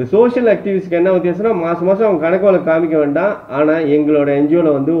 இந்த சோஷியல் ஆக்டிவிஸ்ட்க்கு என்ன வித்தியாசம்னா மாதம் மாதம் அவங்க கணக்கு வழக்கு காமிக்க வேண்டாம், ஆனால் எங்களோட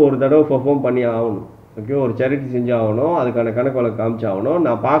என்ஜிஓவில் வந்து ஒரு தடவை பெர்ஃபார்ம் பண்ணி ஆகணும். ஓகே, ஒரு சேரிட்டி செஞ்சு ஆகணும், அதுக்கான கணக்கு வழக்கு காமிச்சு ஆகணும்.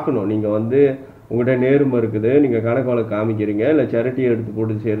 நான் பார்க்கணும் நீங்கள் வந்து உங்கள்கிட்ட நேர்மை இருக்குது, நீங்கள் கணக்கு வழக்கு காமிக்கிறீங்க, இல்லை சேரிட்டி எடுத்து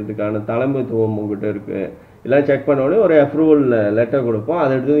போட்டு செய்கிறதுக்கான தலைமைத்துவம் உங்கள்கிட்ட இருக்குது, எல்லாம் செக் பண்ணோடனே ஒரு அப்ரூவல் லெட்டர் கொடுப்போம்,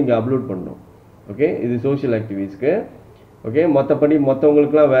 அதை எடுத்து இங்கே அப்லோட் பண்ணணும். ஓகே, இது சோஷியல் ஆக்டிவிஸ்ட்க்கு. ஓகே, மற்றபடி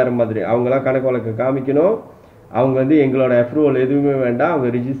மற்றவங்களுக்குலாம் வேறு மாதிரி, அவங்களாம் கணக்கு வழக்கு காமிக்கணும், அவங்க வந்து எங்களோட அப்ரூவல் எதுவுமே வேண்டாம், அவங்க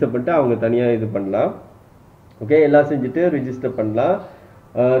ரிஜிஸ்டர் பண்ணிட்டு அவங்க தனியாக இது பண்ணலாம். ஓகே, எல்லாம் செஞ்சுட்டு ரிஜிஸ்டர் பண்ணலாம்.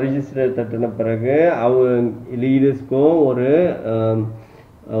 ரிஜிஸ்டர் தட்டின பிறகு அவங்க லீடர்ஸ்க்கும்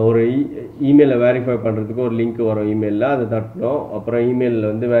ஒரு இமெயிலை வெரிஃபை பண்ணுறதுக்கு ஒரு லிங்க் வரும் இமெயிலில், அதை தட்டணும். அப்புறம்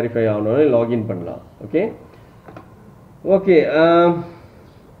இமெயிலில் வந்து வெரிஃபை ஆகணும்னு லாகின் பண்ணலாம். ஓகே ஓகே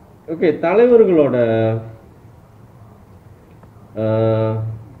ஓகே தலைவர்களோட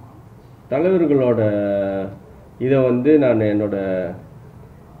இதை வந்து நான் என்னோட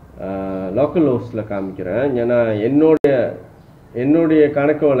லோக்கல் ஹவுஸில் காமிக்கிறேன். ஏன்னா என்னுடைய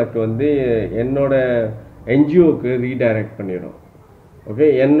கணக்கு வழக்கு வந்து என்னோட என்ஜிஓக்கு ரீடைரக்ட் பண்ணிடும். ஓகே,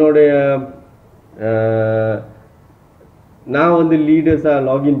 நான் வந்து லீடர்ஸாக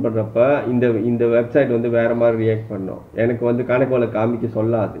லாகின் பண்ணுறப்ப இந்த வெப்சைட் வந்து வேறு மாதிரி ரியாக்ட் பண்ணோம், எனக்கு வந்து கணக்கு வழக்கு காமிக்க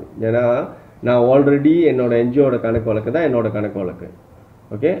சொல்லாது. ஏன்னா நான் ஆல்ரெடி என்னோட என்ஜிஓட கணக்கு வழக்கு தான் என்னோட கணக்கு வழக்கு.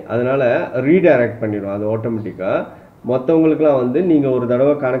 ஓகே, அதனால் ரீடைரக்ட் பண்ணிடும் அது ஆட்டோமேட்டிக்காக. மற்றவங்களுக்குலாம் வந்து நீங்கள் ஒரு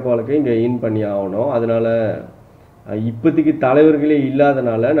தடவை கணக்கு வழக்கை இங்கே இன் பண்ணி ஆகணும். அதனால் இப்போதைக்கு தலைவர்களே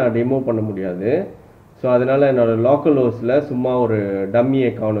இல்லாதனால நான் டெமோ பண்ண முடியாது. ஸோ அதனால் என்னோட லோக்கல் ஹோஸ்டில் சும்மா ஒரு டம்மி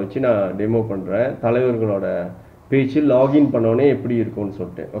அக்கௌண்ட் வச்சு நான் டெமோ பண்ணுறேன். தலைவர்களோட பேஜ் லாகின் பண்ணோன்னே எப்படி இருக்கும்னு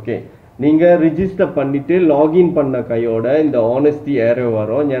சொல்லிட்டு. ஓகே, நீங்கள் ரிஜிஸ்டர் பண்ணிவிட்டு லாகின் பண்ண கையோட இந்த ஆனஸ்டி ஏரோ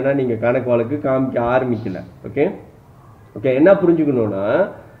வரும். ஏன்னா நீங்கள் கணக்கு வழக்கு காமிக்க ஆரம்பிக்கல. ஓகே ஓகே, என்ன புரிஞ்சுக்கணுன்னா,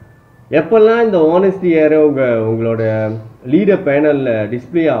 எப்பெல்லாம் இந்த ஆனஸ்டி ஏரோ உங்களோட லீடர் பேனலில்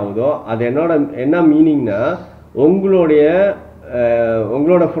டிஸ்பிளே ஆகுதோ அது என்ன மீனிங்னா,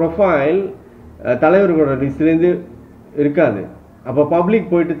 உங்களோட ப்ரொஃபைல் தலைவர்களோட லிஸ்ட்லேருந்து இருக்காது. அப்போ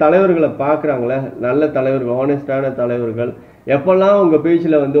பப்ளிக் போயிட்டு தலைவர்களை பார்க்குறாங்களே, நல்ல தலைவர்கள், ஆனஸ்டான தலைவர்கள், எப்போல்லாம் உங்கள்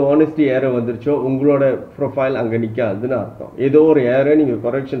பேஜில் வந்து ஆனஸ்டி ஏரோ வந்துருச்சோ உங்களோட ப்ரொஃபைல் அங்கே நிற்காதுன்னு அர்த்தம். ஏதோ ஒரு ஏரோ நீங்கள்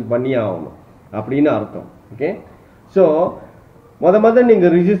கரெக்ஷன் பண்ணி ஆகணும் அப்படின்னு அர்த்தம். ஓகே, ஸோ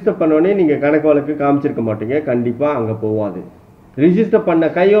நீங்கள் ரிஜிஸ்டர் பண்ணோடனே நீங்கள் கணக்கு வழக்கு காமிச்சிருக்க மாட்டீங்க, கண்டிப்பாக அங்கே போவாது. ரிஜிஸ்டர் பண்ண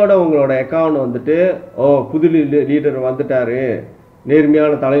கையோட உங்களோட அக்கௌண்ட் வந்துட்டு புது லீடர் வந்துட்டாரு,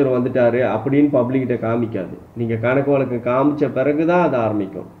 நேர்மையான தலைவர் வந்துட்டாரு அப்படின்னு பப்ளிக்கிட்ட காமிக்காது. நீங்கள் கணக்கு வழக்கு காமிச்ச பிறகு தான் அது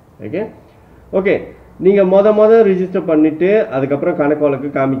ஆரம்பிக்கும். ஓகே ஓகே, நீங்கள் ரிஜிஸ்டர் பண்ணிவிட்டு அதுக்கப்புறம் கணக்கு வழக்கு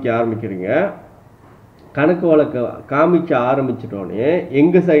காமிக்க ஆரம்பிக்கிறீங்க. கணக்கு வழக்கு காமிக்க ஆரம்பிச்சிட்டோன்னே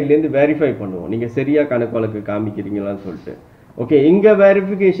எங்கள் சைட்லேருந்து வெரிஃபை பண்ணுவோம் நீங்கள் சரியாக கணக்கு வழக்கு காமிக்கிறீங்களான்னு சொல்லிட்டு. ஓகே, இங்கே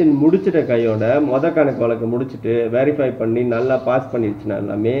வெரிஃபிகேஷன் முடிச்சிட்ட கையோட கணக்கு வழக்கு முடிச்சுட்டு வெரிஃபை பண்ணி நல்லா பாஸ் பண்ணிடுச்சுன்னா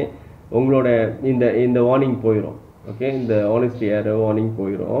எல்லாமே உங்களோட இந்த வார்னிங் போயிடும். ஓகே, இந்த ஆனஸ்டி ஏரோ வார்னிங்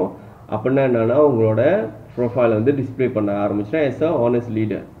போயிடும். அப்படின்னா என்னன்னா, உங்களோட ப்ரொஃபைலை வந்து டிஸ்பிளே பண்ண ஆரம்பிச்சிட்டா எஸ் அ ஆனஸ்ட்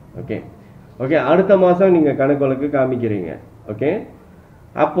லீடர். ஓகே ஓகே, அடுத்த மாதம் நீங்கள் கணக்கு வழக்கு காமிக்கிறீங்க. ஓகே,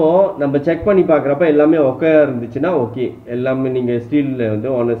 அப்போது நம்ம செக் பண்ணி பார்க்குறப்ப எல்லாமே ஒக்கையாக இருந்துச்சுன்னா ஓகே, எல்லாமே நீங்கள் ஸ்டீலில் வந்து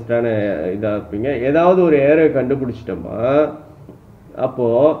ஆனஸ்டான இதாக இருப்பீங்க. ஏதாவது ஒரு ஏரோ கண்டுபிடிச்சிட்டோமா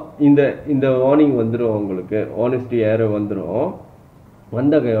அப்போது இந்த வார்னிங் வந்துடும், உங்களுக்கு ஆனஸ்டி ஏரோ வந்துடும்.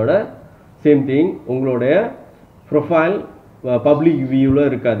 வந்தகையோட சேம் திங் உங்களுடைய ப்ரொஃபைல் பப்ளிக் வியூவில்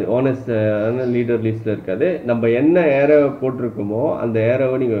இருக்காது, ஆனஸ்ட் லீடர் லிஸ்ட்டில் இருக்காது. நம்ம என்ன ஏரோ போட்டிருக்கோமோ அந்த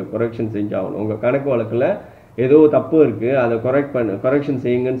ஏரோவை நீங்கள் கரெக்ஷன் செஞ்சாகணும். உங்கள் கணக்கு வழக்கில் ஏதோ தப்பு இருக்குது, அதை கரெக்ஷன்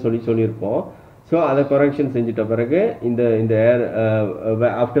செய்யுங்கன்னு சொல்லியிருப்போம். ஸோ அதை கரெக்ஷன் செஞ்சிட்ட பிறகு இந்த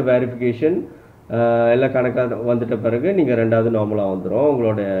ஆஃப்டர் வெரிஃபிகேஷன் எல்லாம் கணக்காக வந்துட்ட பிறகு நீங்கள் ரெண்டாவது நார்மலாக வந்துடும்.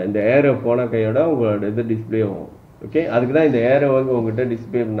 உங்களோட இந்த ஏரோ போன கையோட உங்களோட இது டிஸ்பிளே ஆகும். ஓகே, அதுக்கு தான் இந்த ஏரோ வந்து உங்கள்கிட்ட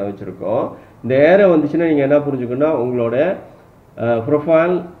டிஸ்பிளே பண்ண வச்சுருக்கோம். இந்த ஏரோ வந்துச்சுன்னா நீங்கள் என்ன புரிஞ்சுக்கணும்னா, உங்களோட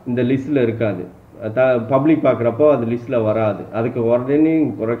ப்ரொஃபைல் இந்த லிஸ்ட்டில் இருக்காது, பப்ளிக் பார்க்குறப்போ அது லிஸ்ட்டில் வராது. அதுக்கு உடனே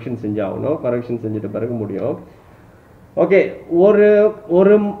கரெக்ஷன் செஞ்சாகணும். கரெக்ஷன் செஞ்சிட்ட பிறகு முடியும். ஓகே,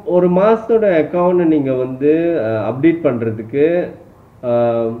 ஒரு மாதத்தோட அக்கௌண்ட்டை நீங்கள் வந்து அப்டேட் பண்ணுறதுக்கு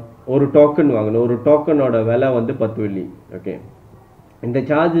ஒரு டோக்கன் வாங்கணும். ஒரு டோக்கனோட விலை வந்து 10 வெள்ளி. ஓகே, இந்த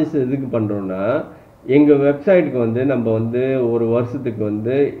சார்ஜஸ் எதுக்கு பண்ணுறோன்னா, எங்கள் வெப்சைட்டுக்கு வந்து நம்ம வந்து ஒரு வருஷத்துக்கு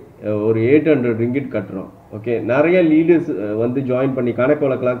வந்து ஒரு 800 ரிங்கிட் கட்டுறோம். ஓகே, நிறைய லீடர்ஸ் வந்து ஜாயின் பண்ணி கணக்கு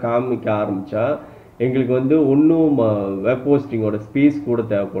வழக்கெல்லாம் காமிக்க ஆரம்பித்தா எங்களுக்கு வந்து ஒன்றும் வெப் போஸ்டிங்கோட ஸ்பேஸ் கூட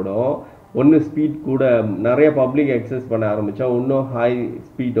தேவைப்படும், ஸ்பீட் கூட நிறைய பப்ளிக் அக்சஸ் பண்ண ஆரம்பித்தா இன்னும் ஹை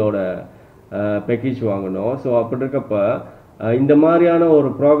ஸ்பீடோட பேக்கேஜ் வாங்கணும். ஸோ அப்படி இருக்கப்ப இந்த மாதிரியான ஒரு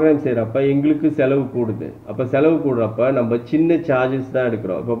ப்ரோக்ராம் செய்கிறப்ப எங்களுக்கு செலவு கூடுது. அப்போ செலவு கூடுறப்ப நம்ம சின்ன சார்ஜஸ் தான்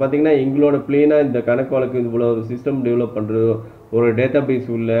எடுக்கிறோம். இப்போ பார்த்தீங்கன்னா எங்களோட பிளெயினாக இந்த கணக்கு வழக்கு இவ்வளோ ஒரு சிஸ்டம் டெவலப் பண்ணுறது, ஒரு டேட்டா பேஸ்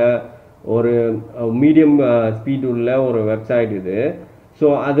உள்ள ஒரு மீடியம் ஸ்பீட் உள்ள ஒரு வெப்சைட் இது. ஸோ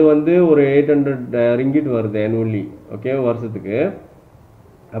அது வந்து ஒரு 800 ரிங்கிட் வருது annually. ஓகே, வருஷத்துக்கு.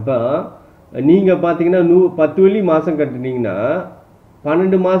 அப்போ நீங்கள் பார்த்தீங்கன்னா 10 வெள்ளி மாதம் கட்டுனீங்கன்னா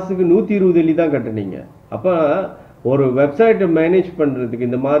 12 மாதத்துக்கு 120 வெள்ளி தான் கட்டுனீங்க. அப்போ ஒரு வெப்சைட்டை மேனேஜ் பண்ணுறதுக்கு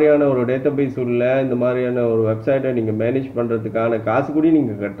இந்த மாதிரியான ஒரு டேட்டா பேஸ் உள்ள இந்த மாதிரியான ஒரு வெப்சைட்டை நீங்கள் மேனேஜ் பண்ணுறதுக்கான காசு கூட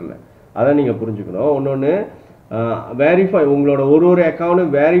நீங்கள் கட்டலை. அதான் நீங்கள் புரிஞ்சுக்கணும். இன்னொன்று, வெரிஃபை உங்களோட ஒரு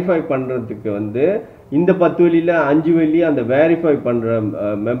அக்கௌண்ட்டும் வெரிஃபை பண்ணுறதுக்கு வந்து இந்த 10 வெள்ளியில் 5 வெள்ளி அந்த வெரிஃபை பண்ணுற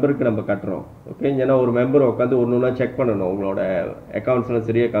மெம்பருக்கு நம்ம கட்டுறோம். ஓகே, ஏன்னா ஒரு மெம்பர் உட்காந்து ஒன்றா செக் பண்ணணும் உங்களோட அக்கௌண்ட்ஸ்லாம்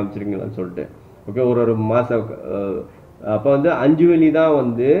சரியாக காமிச்சிருக்கீங்களான்னு சொல்லிட்டு. ஓகே, ஒரு மாதம் அப்போ வந்து 5 வெள்ளி தான்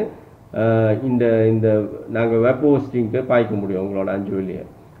வந்து இந்த நாங்கள் வெப் ஹோஸ்டிங்க்கு பாய்க்க முடியும் உங்களோட 5 வெள்ளியை.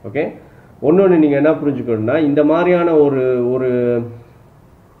 ஓகே, ஒன்று நீங்கள் என்ன புரிஞ்சுக்கணும்னா, இந்த மாதிரியான ஒரு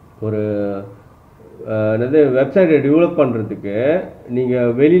ஒரு என்னது வெப்சைட்டை டெவலப் பண்ணுறதுக்கு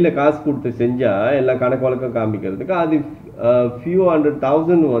நீங்கள் வெளியில் காசு கொடுத்து செஞ்சால் எல்லாம் கணக்கு வழக்கம் காமிக்கிறதுக்கு அது ஃபியூ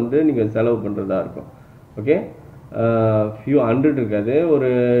 100,000 வந்து நீங்கள் செலவு பண்ணுறதா இருக்கும். ஓகே, ஃபியூ 100 இருக்காது, ஒரு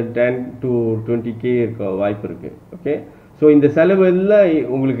 10 to 20K இருக்க வாய்ப்பு இருக்குது. ஓகே, ஸோ இந்த செலவு எல்லாம்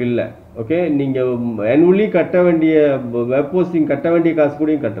உங்களுக்கு இல்லை. ஓகே, நீங்கள் annually கட்ட வேண்டிய வெப் போஸ்டிங் கட்ட வேண்டிய காசு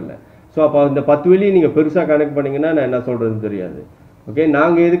கூடயும் கட்டலை. ஸோ அப்போ இந்த 10 வெள்ளி நீங்கள் பெருசாக கனெக்ட் பண்ணிங்கன்னா நான் என்ன சொல்கிறதுன்னு தெரியாது. ஓகே,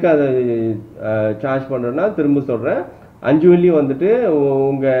 நாங்கள் எதுக்கு அதை சார்ஜ் பண்ணுறோன்னா, திரும்ப சொல்கிறேன், 5 வெள்ளி வந்துட்டு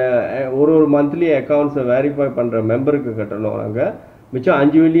உங்கள் ஒரு மந்த்லி அக்கௌண்ட்ஸை வெரிஃபை பண்ணுற மெம்பருக்கு கட்டணும் நாங்கள். மிச்சம்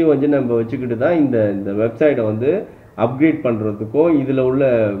 5 வெள்ளியும் வந்து நம்ம வச்சுக்கிட்டு தான் இந்த வெப்சைட்டை வந்து அப்கிரேட் பண்ணுறதுக்கும் இதில் உள்ள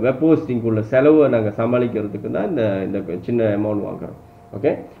வெப் ஹோஸ்டிங் உள்ள செலவை நாங்கள் சமாளிக்கிறதுக்கு தான் இந்த சின்ன அமௌண்ட் வாங்குறோம்.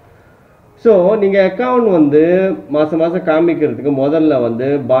 ஓகே, ஸோ நீங்கள் அக்கௌண்ட் வந்து மாதம் மாதம் காமிக்கிறதுக்கு முதல்ல வந்து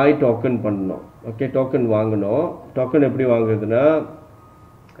பாய் டோக்கன் பண்ணணும். ஓகே, டோக்கன் வாங்கணும். டோக்கன் எப்படி வாங்குறதுன்னா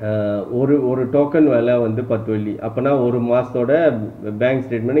ஒரு டோக்கன் விலை வந்து 10 வெள்ளி. அப்போனா ஒரு மாதத்தோட பேங்க்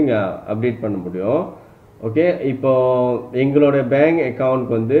ஸ்டேட்மெண்ட் நீங்கள் அப்டேட் பண்ண முடியும். ஓகே, இப்போ எங்களோட பேங்க் அக்கௌண்ட்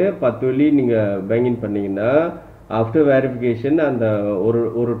வந்து 10 வெள்ளி நீங்கள் பேங்கிங் பண்ணிங்கன்னா ஆஃப்டர் வெரிஃபிகேஷன் அந்த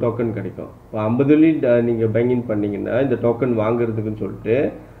ஒரு டோக்கன் கிடைக்கும். இப்போ 50 வெள்ளி நீங்கள் பேங்கிங் பண்ணிங்கன்னா இந்த டோக்கன் வாங்குறதுக்குன்னு சொல்லிட்டு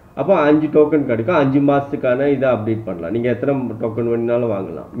அப்போ 5 டோக்கன் கிடைக்கும். 5 மாதத்துக்கான இதை அப்டேட் பண்ணலாம். நீங்கள் எத்தனை டோக்கன் வேணுனாலும்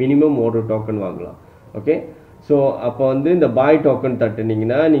வாங்கலாம். மினிமம் ஒரு டோக்கன் வாங்கலாம். ஓகே, ஸோ அப்போ வந்து இந்த பாய் டோக்கன்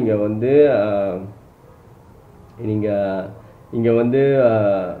தட்டுனீங்கன்னா நீங்கள் வந்து இங்கே வந்து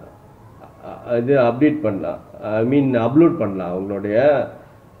இது அப்டேட் பண்ணலாம். ஐ மீன் அப்லோட் பண்ணலாம் உங்களுடைய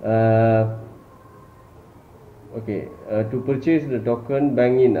okay to purchase the token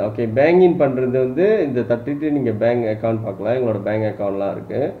பேங்கின். Okay, பேங்கின் பண்ணுறது வந்து இந்த தட்டிட்டு நீங்கள் பேங்க் அக்கௌண்ட் பார்க்கலாம். எங்களோட பேங்க் அக்கௌண்ட்லாம்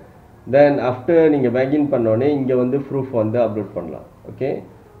இருக்குது. தென் ஆஃப்டர் நீங்கள் பேங்கின் பண்ணோடனே இங்கே வந்து ப்ரூஃப் வந்து அப்லோட் பண்ணலாம். Okay,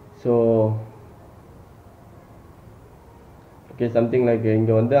 so okay something like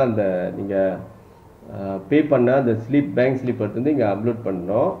இங்கே வந்து அந்த நீங்கள் பே பண்ண அந்த பேங்க் ஸ்லிப் எடுத்து வந்து இங்கே அப்லோட்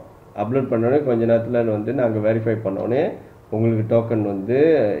பண்ணணும். அப்லோட் பண்ணோடனே கொஞ்ச நேரத்தில் வந்து நாங்கள் வெரிஃபை பண்ணோடனே உங்களுக்கு டோக்கன் வந்து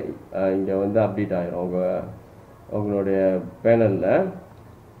இங்கே வந்து அப்டேட் ஆகிரும் உங்களுடைய பேனலில்.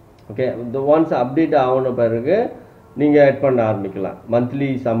 ஓகே, இந்த ஒன்ஸ் அப்டேட் ஆகின பிறகு நீங்கள் ஆட் பண்ண ஆரம்பிக்கலாம். Monthly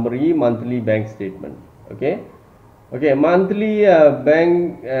summary, monthly bank statement. Okay okay monthly bank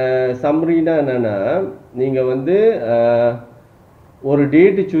சம்மரினா என்னென்னா நீங்கள் வந்து ஒரு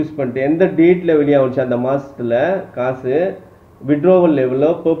டேட்டு சூஸ் பண்ணிட்டு எந்த டேட்டில் வெளியாகிச்சு அந்த மாதத்தில் காசு விட்ரோவல்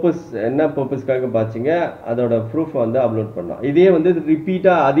லெவலில் பர்பஸ் என்ன பர்பஸ்க்காக பார்த்திங்க அதோட ப்ரூஃப் வந்து அப்லோட் பண்ணலாம். இதே வந்து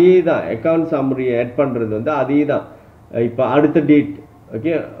ரிப்பீட்டாக அதே தான் அக்கௌண்ட் சம்மரி ஆட் பண்ணுறது வந்து அதே தான். இப்போ அடுத்த டேட்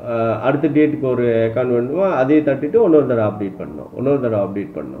ஓகே அடுத்த டேட்டுக்கு ஒரு அக்கௌண்ட் வேணுமோ அதே தட்டிட்டு இன்னொரு தடவை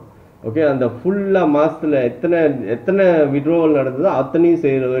அப்டேட் பண்ணணும். ஓகே, அந்த ஃபுல்லாக மாதத்தில் எத்தனை விட்ரோவல் நடந்ததோ அத்தனையும்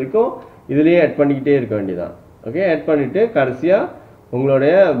செய்கிற வரைக்கும் இதுலேயே ஆட் பண்ணிக்கிட்டே இருக்க வேண்டியதான். ஓகே, ஆட் பண்ணிவிட்டு கடைசியாக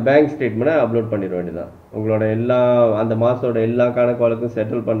உங்களுடைய பேங்க் ஸ்டேட்மெண்ட்டை அப்லோட் பண்ணிட வேண்டியதான். உங்களோட அந்த மாதத்தோட எல்லா கணக்கு வழக்கும்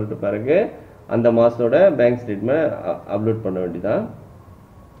செட்டில் பண்ணிட்டு பிறகு அந்த மாதத்தோட பேங்க் ஸ்டேட்மெண்ட் அப்லோட் பண்ண வேண்டியதான்.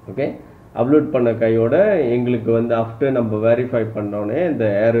 ஓகே, அப்லோட் பண்ண கையோட எங்களுக்கு வந்து ஆஃப்டர் நம்ம வெரிஃபை பண்ணோடனே இந்த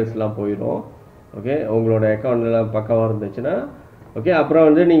ஏரர்ஸ்லாம் போயிடும். ஓகே, உங்களோட அக்கௌண்ட்லாம் பக்கவாக இருந்துச்சுன்னா ஓகே அப்புறம்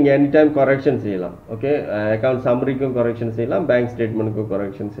வந்து நீங்கள் எனி டைம் கரெக்ஷன் செய்யலாம். ஓகே, அக்கௌண்ட் சம்மரிக்கும் கரெக்ஷன் செய்யலாம், பேங்க் ஸ்டேட்மெண்ட்டுக்கும்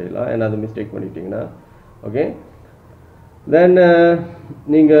கரெக்ஷன் செய்யலாம். ஏன்னா அது மிஸ்டேக் பண்ணிட்டீங்கன்னா. ஓகே, தென்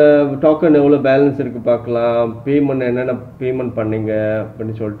நீங்கள் டோக்கன் எவ்வளோ பேலன்ஸ் இருக்குது பார்க்கலாம். பேமெண்ட் என்னென்ன பேமெண்ட் பண்ணீங்க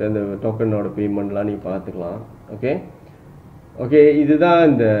அப்படின்னு சொல்லிட்டு அந்த டோக்கனோட பேமெண்ட்லாம் நீங்கள் பார்த்துக்கலாம். ஓகே ஓகே இதுதான்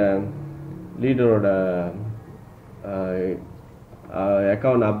இந்த லீடரோட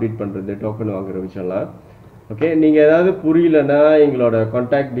அக்கௌண்ட் அப்டேட் பண்ணுறது, டோக்கன் வாங்குகிற விஷயம்லாம். ஓகே, நீங்கள் ஏதாவது புரியலன்னா எங்களோட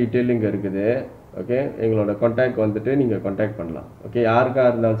கான்டாக்ட் டீட்டெயில் இங்கே இருக்குது. ஓகே, எங்களோட கான்டாக்ட் வந்துட்டு நீங்கள் கான்டாக்ட் பண்ணலாம். ஓகே,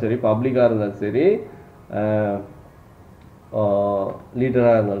 யாருக்காக இருந்தாலும் சரி, பப்ளிக்காக இருந்தாலும் சரி,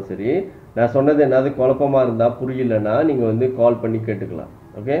 லீடராக இருந்தாலும் சரி, நான் சொன்னது என்னது குழப்பமாக இருந்தால் புரியலன்னா நீங்கள் வந்து கால் பண்ணி கேட்டுக்கலாம்.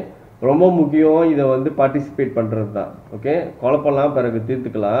 ஓகே, ரொம்ப முக்கியம் இதை வந்து பார்ட்டிசிபேட் பண்ணுறது தான். ஓகே, குழப்பம்லாம் பிறகு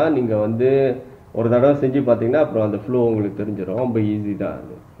தீர்த்துக்கலாம். நீங்கள் வந்து ஒரு தடவை செஞ்சு பார்த்தீங்கன்னா அப்புறம் அந்த ஃப்ளோ உங்களுக்கு தெரிஞ்சிடும். ரொம்ப ஈஸி தான்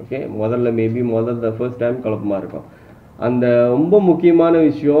அது. ஓகே, முதல்ல ஃபர்ஸ்ட் டைம் குழப்பமாக இருக்கும். அந்த ரொம்ப முக்கியமான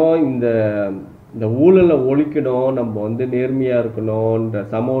விஷயம் இந்த ஊழலை ஒழிக்கணும், நம்ம வந்து நேர்மையாக இருக்கணும்ன்ற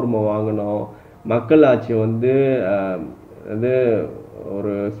சம உரிமை வாங்கணும், மக்கள் ஆட்சியை வந்து அது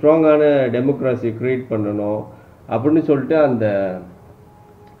ஒரு ஸ்ட்ராங்கான டெமோக்ராசி க்ரியேட் பண்ணணும் அப்படின்னு சொல்லிட்டு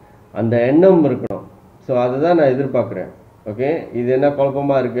அந்த எண்ணம் இருக்கணும். ஸோ அதை தான் நான் எதிர்பார்க்குறேன். ஓகே, இது என்ன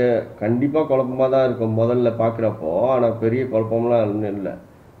குழப்பமாக இருக்குது? கண்டிப்பாக குழப்பமாக தான் இருக்கும் முதல்ல பார்க்குறப்போ, ஆனால் பெரிய குழப்பம்லாம் ஒன்றும் இல்லை.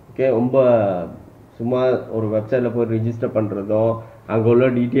 ஓகே, ரொம்ப சும்மா ஒரு வெப்சைட்டில் போய் ரிஜிஸ்டர் பண்ணுறதும் அங்கே உள்ள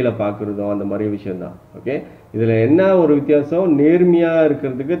டீட்டெயிலை பார்க்குறதும் அந்த மாதிரி விஷயந்தான். ஓகே, இதில் என்ன ஒரு வித்தியாசம், நேர்மையாக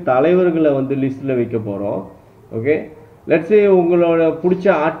இருக்கிறதுக்கு தலைவர்களை வந்து லிஸ்ட்டில் வைக்க போகிறோம். ஓகே, லெட்ஸே உங்களோட பிடிச்ச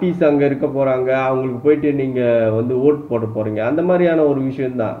ஆர்டிஸ்ட் அங்கே இருக்க போகிறாங்க, அவங்களுக்கு போயிட்டு நீங்கள் வந்து ஓட் போட போகிறீங்க, அந்த மாதிரியான ஒரு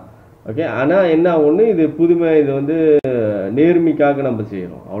விஷயந்தான். ஓகே, ஆனால் என்ன ஒன்று இது புதுமை, இது வந்து நேர்மைக்காக நம்ம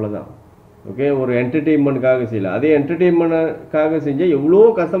செய்கிறோம், அவ்வளோதான். ஓகே, ஒரு என்டர்டெயின்மெண்ட்டுக்காக செய்யல. அதே என்டர்டெயின்மெண்ட்டுக்காக செஞ்சால் எவ்வளோ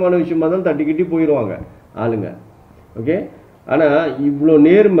கஷ்டமான விஷயமா தான் தட்டிக்கிட்டி போயிடுவாங்க ஆளுங்க. ஓகே, ஆனால் இவ்வளோ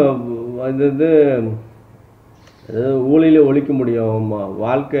நேர்மை வந்து ஊழலை ஒழிக்க முடியும்,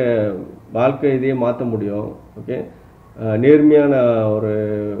 வாழ்க்கை இதையே மாற்ற முடியும். ஓகே, நேர்மையான ஒரு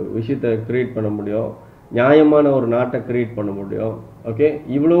விஷயத்தை கிரியேட் பண்ண முடியும், நியாயமான ஒரு நாட்டை கிரியேட் பண்ண முடியும். ஓகே,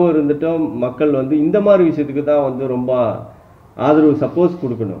 இவ்வளோ இருந்துட்டும் மக்கள் வந்து இந்த மாதிரி விஷயத்துக்கு தான் வந்து ரொம்ப ஆதரவு சப்போஸ்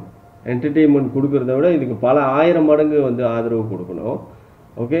கொடுக்கணும். என்டர்டெயின்மெண்ட் கொடுக்குறத விட இதுக்கு பல 1000 மடங்கு வந்து ஆதரவு கொடுக்கணும்.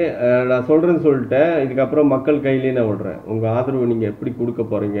 ஓகே, நான் சொல்கிறேன்னு சொல்லிட்டேன். இதுக்கப்புறம் மக்கள் கையிலேயே நான் விடுறேன். உங்கள் ஆதரவு நீங்கள் எப்படி கொடுக்க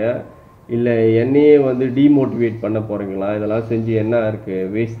போகிறீங்க, இல்லை என்னையே வந்து டீமோட்டிவேட் பண்ண போகிறீங்களா, இதெல்லாம் செஞ்சு என்ன இருக்குது,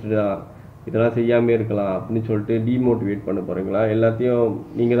 வேஸ்ட்டு தான், இதெல்லாம் செய்யாமல் இருக்கலாம் அப்படின்னு சொல்லிட்டு டீமோட்டிவேட் பண்ண போகிறீங்களா, எல்லாத்தையும்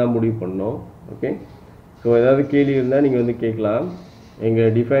நீங்கள் தான் முடிவு பண்ணணும். ஓகே, ஸோ ஏதாவது கேள்வி இருந்தால் நீங்கள் வந்து கேட்கலாம்.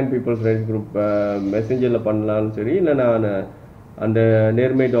 எங்கள் டிஃபைன் பீப்புள்ஸ் ரைட்ஸ் குரூப் மெசேஞ்சரில் பண்ணலான்னு சரி, இல்லை நான் அந்த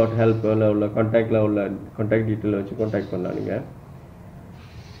நேர்மை.help உள்ள கான்டாக்டில் உள்ள கான்டாக்ட் டீட்டெயில் வச்சு கான்டாக்ட் பண்ணலாம் நீங்கள்.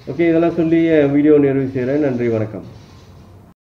 ஓகே, இதெல்லாம் சொல்லி வீடியோ நிறைவு செய்கிறேன். நன்றி, வணக்கம்.